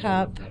coffee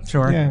cup,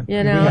 Sure. Yeah. you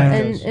we know, like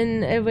and, those.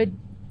 and it would,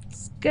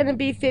 it's going to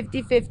be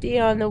 50-50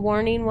 on the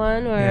warning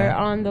one or Yeah.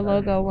 on the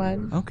logo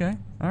one, Okay.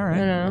 All right.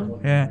 you know.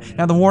 Yeah.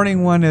 Now the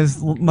warning one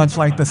is much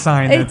like the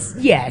sign. It's,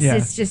 yes, yeah.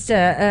 it's just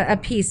a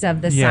piece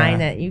of the Yeah. sign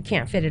that you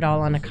can't fit it all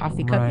on a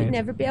coffee cup. Right. You'd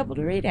never be able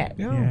to read it.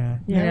 Yeah.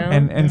 You know?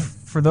 And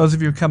for those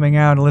of you coming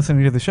out and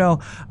listening to the show,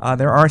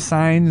 there are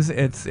signs.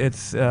 It's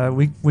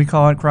we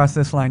call it "Cross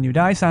this line, you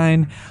die"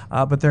 sign,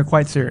 but they're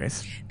quite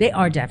serious. They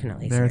are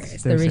definitely They're-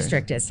 serious. they're The serious.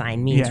 restricted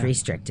sign means Yeah.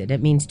 restricted.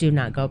 It means do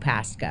not go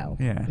past go.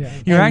 Yeah. Yeah.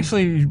 You And-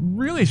 actually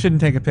really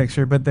shouldn't take a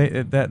picture, but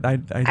I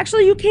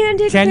Actually, you can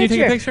take Can a you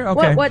picture. take a picture?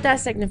 Okay. What that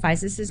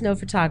signifies, this is no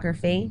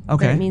photography.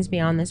 Okay. But it means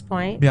beyond this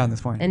point. beyond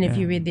this point. And if yeah.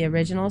 you read the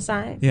original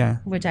sign, Yeah.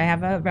 which I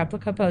have a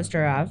replica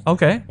poster of,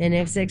 Okay. in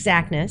its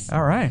exactness,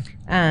 All right.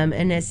 and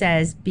it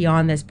says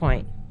beyond this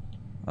point.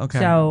 Okay.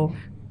 So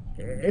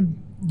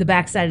the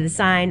back side of the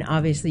sign,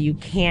 obviously you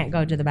can't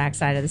go to the back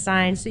side of the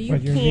sign, so you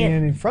But you're can't.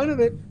 being in front of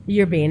it.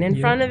 You're being in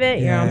front of it.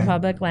 You're Yeah. on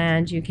public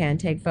land. You can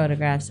take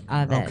photographs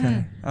of it.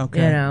 Okay.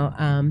 Okay. You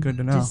know, Good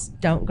to know. Just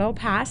don't go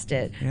past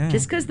it. Yeah.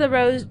 Just because the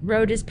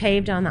road is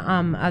paved on the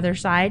other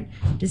side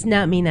does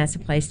not mean that's a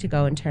place to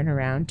go and turn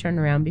around. Turn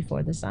around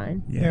before the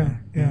sign. Yeah,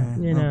 yeah.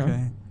 You know. Okay.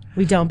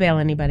 We don't bail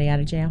anybody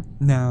out of jail.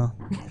 No.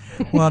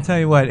 Well, I'll tell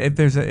you what. If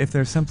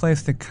there's some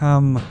place to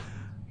come,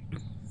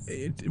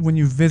 when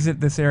you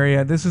visit this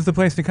area, this is the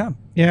place to come.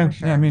 Yeah.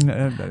 Yeah, I mean,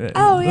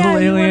 Oh yeah,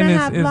 Little you want Alien to is,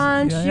 have is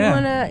lunch. yeah, You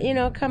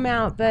yeah. want to come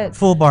out, but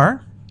full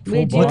bar.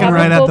 we do Looking have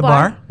right a at full the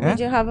bar. bar. Yeah. We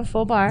do have a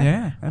full bar.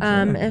 Yeah,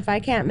 absolutely. If I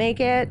can't make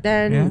it,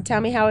 then Yeah.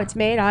 tell me how it's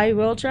made. I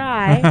will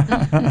try.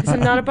 'Cause I'm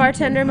not a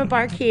bartender. I'm a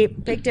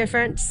barkeep. Big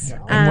difference.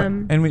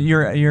 And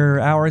your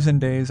hours and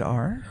days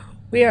are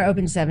We are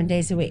open 7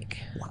 days a week.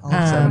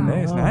 7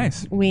 days.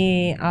 Nice.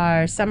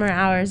 Our summer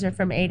hours are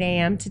from 8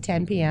 a.m. to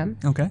 10 p.m.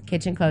 Okay.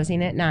 Kitchen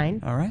closing at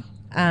 9. All right.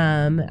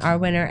 Our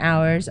winter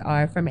hours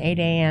are from 8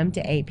 a.m.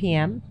 to 8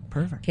 p.m.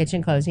 Perfect.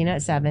 Kitchen closing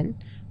at 7.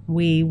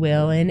 We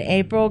will, in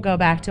April, go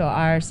back to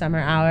our summer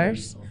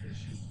hours.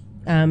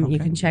 You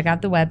can check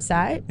out the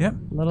website, Yep.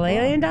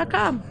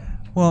 littlealien.com.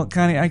 Well,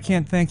 Connie, I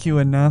can't thank you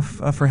enough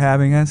for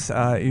having us.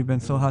 You've been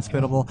so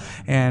hospitable,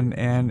 and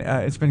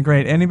it's been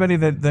great. Anybody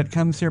that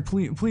comes here,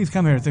 please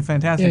come here. It's a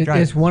fantastic drive.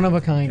 It's one of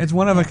a kind. It's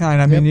one of a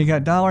kind. I mean, you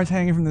got dollars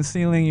hanging from the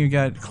ceiling. You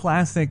got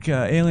classic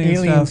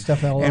alien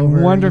stuff all and over.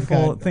 You've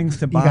wonderful got- things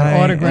to you got buy. We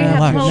autographs. and have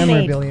lunch. homemade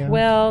memorabilia.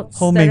 quilts.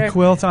 Homemade that are-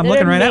 quilts. I'm that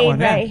looking are right at made one,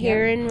 yeah. right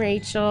here in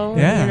Rachel.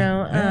 Yeah, You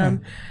know, yeah.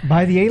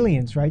 By the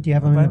aliens, right? Do you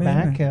have them By in the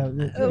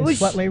the back? which-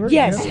 Sweat labor?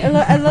 Yes,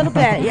 Yeah. a little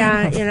bit.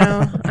 Yeah, you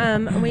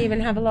know. We even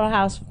have a little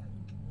house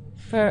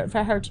for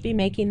her to be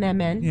making them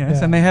in. Yes,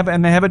 Yeah. and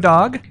they have a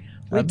dog.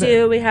 We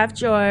do. We have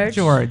George.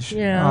 George.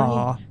 You know,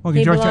 Aw. he, Okay,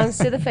 he George- belongs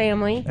to the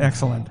family.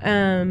 Excellent.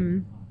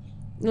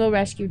 Little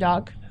rescue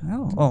dog.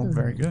 Oh,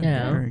 very good.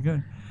 Yeah. Very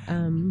good.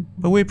 Um,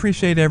 But we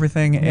appreciate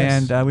everything,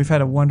 Yes. and we've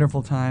had a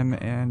wonderful time.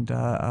 And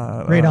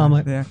Great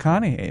omelet. Yeah,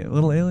 Connie,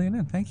 Little Alien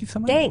Inn. Thank you so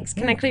much. thanks.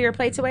 Can I clear your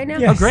plates away now?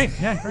 Yeah. Oh, great.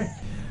 Yeah, great.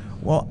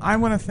 Well, I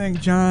want to thank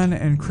John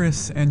and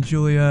Chris and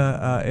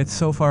Julia. It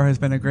so far has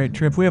been a great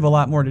trip. We have a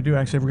lot more to do,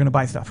 actually. We're going to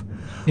buy stuff.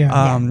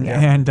 Yeah.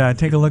 And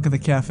take a look at the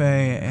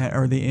cafe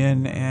or the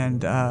inn.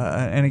 And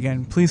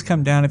again, please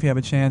come down if you have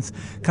a chance.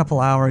 A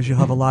couple hours, you'll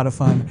have a lot of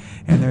fun.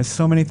 And there's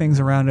so many things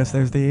around us.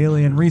 There's the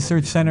Alien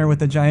Research Center with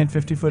the giant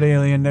 50-foot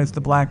alien. There's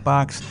the black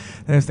box.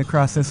 There's the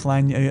Cross This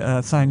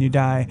Line sign, you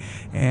die.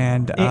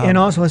 And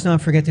also, let's not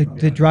forget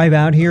to drive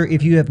out here.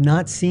 If you have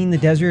not seen the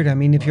desert, I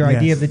mean, if your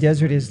idea Yes. of the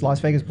desert is Las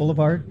Vegas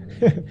Boulevard,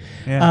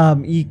 Yeah.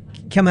 you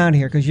come out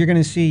here because you're going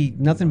to see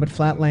nothing but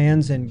flat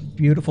lands and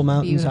beautiful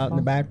mountains out in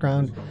the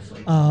background.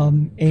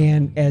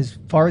 And as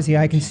far as the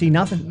eye can see,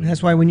 nothing.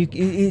 That's why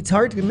it's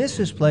hard to miss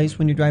this place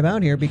when you drive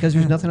out here because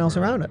there's nothing else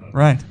around it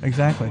Right,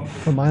 exactly.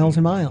 for miles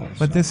and miles.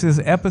 But this is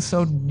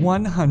episode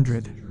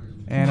 100.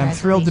 and I'm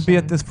thrilled to be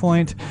at this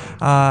point.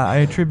 I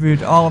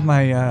attribute all of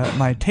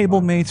my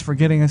table mates for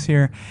getting us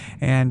here,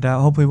 and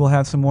hopefully we'll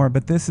have some more.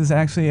 But this is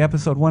actually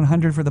episode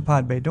 100 for the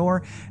Pod Bay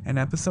Door, and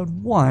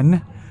episode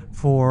 1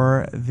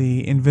 for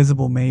the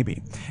Invisible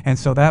Maybe. And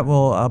so that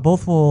will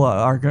both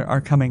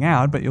are coming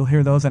out, but you'll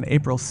hear those on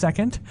April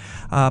 2nd.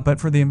 But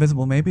for the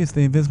Invisible Maybe, it's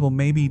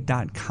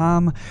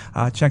theinvisiblemaybe.com.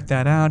 Check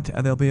that out.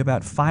 There'll be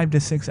about 5 to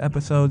 6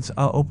 episodes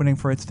opening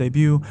for its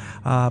debut.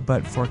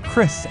 But for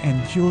Chris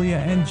and Julia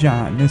and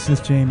John, this is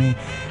Jamie.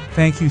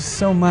 Thank you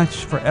so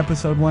much for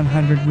episode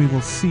 100. We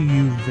will see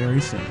you very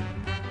soon.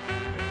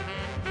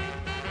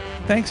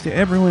 Thanks to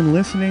everyone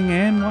listening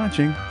and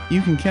watching.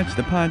 You can catch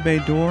the Pod Bay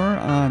Door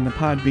on the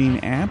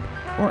Podbean app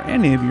or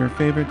any of your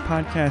favorite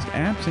podcast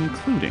apps,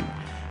 including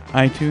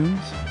iTunes,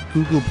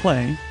 Google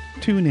Play,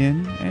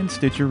 TuneIn, and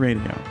Stitcher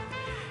Radio.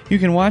 You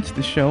can watch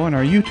the show on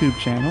our YouTube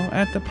channel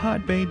at the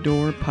Pod Bay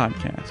Door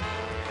Podcast.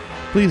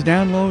 Please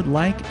download,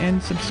 like,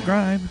 and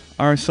subscribe.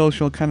 Our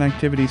social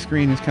connectivity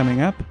screen is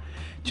coming up.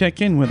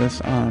 Check in with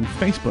us on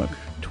Facebook,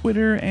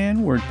 Twitter, and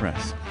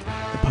WordPress.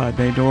 The Pod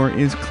Bay Door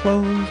is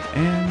closed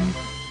and...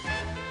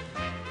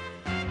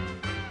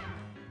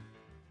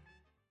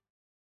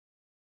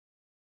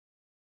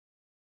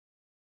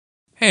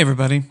 Hey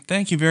everybody,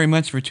 thank you very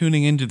much for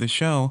tuning into the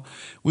show.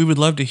 We would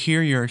love to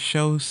hear your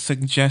show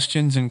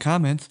suggestions and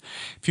comments.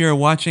 If you are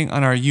watching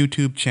on our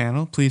YouTube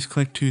channel, please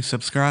click to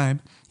subscribe.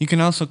 You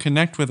can also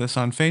connect with us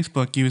on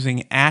Facebook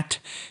using @PBD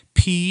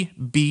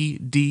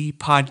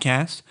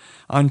Podcast,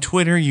 on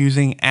Twitter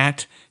using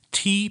 @TPBD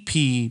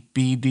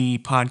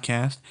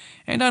Podcast,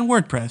 and on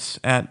WordPress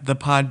at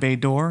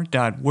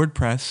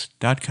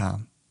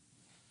thepodbaydoor.wordpress.com.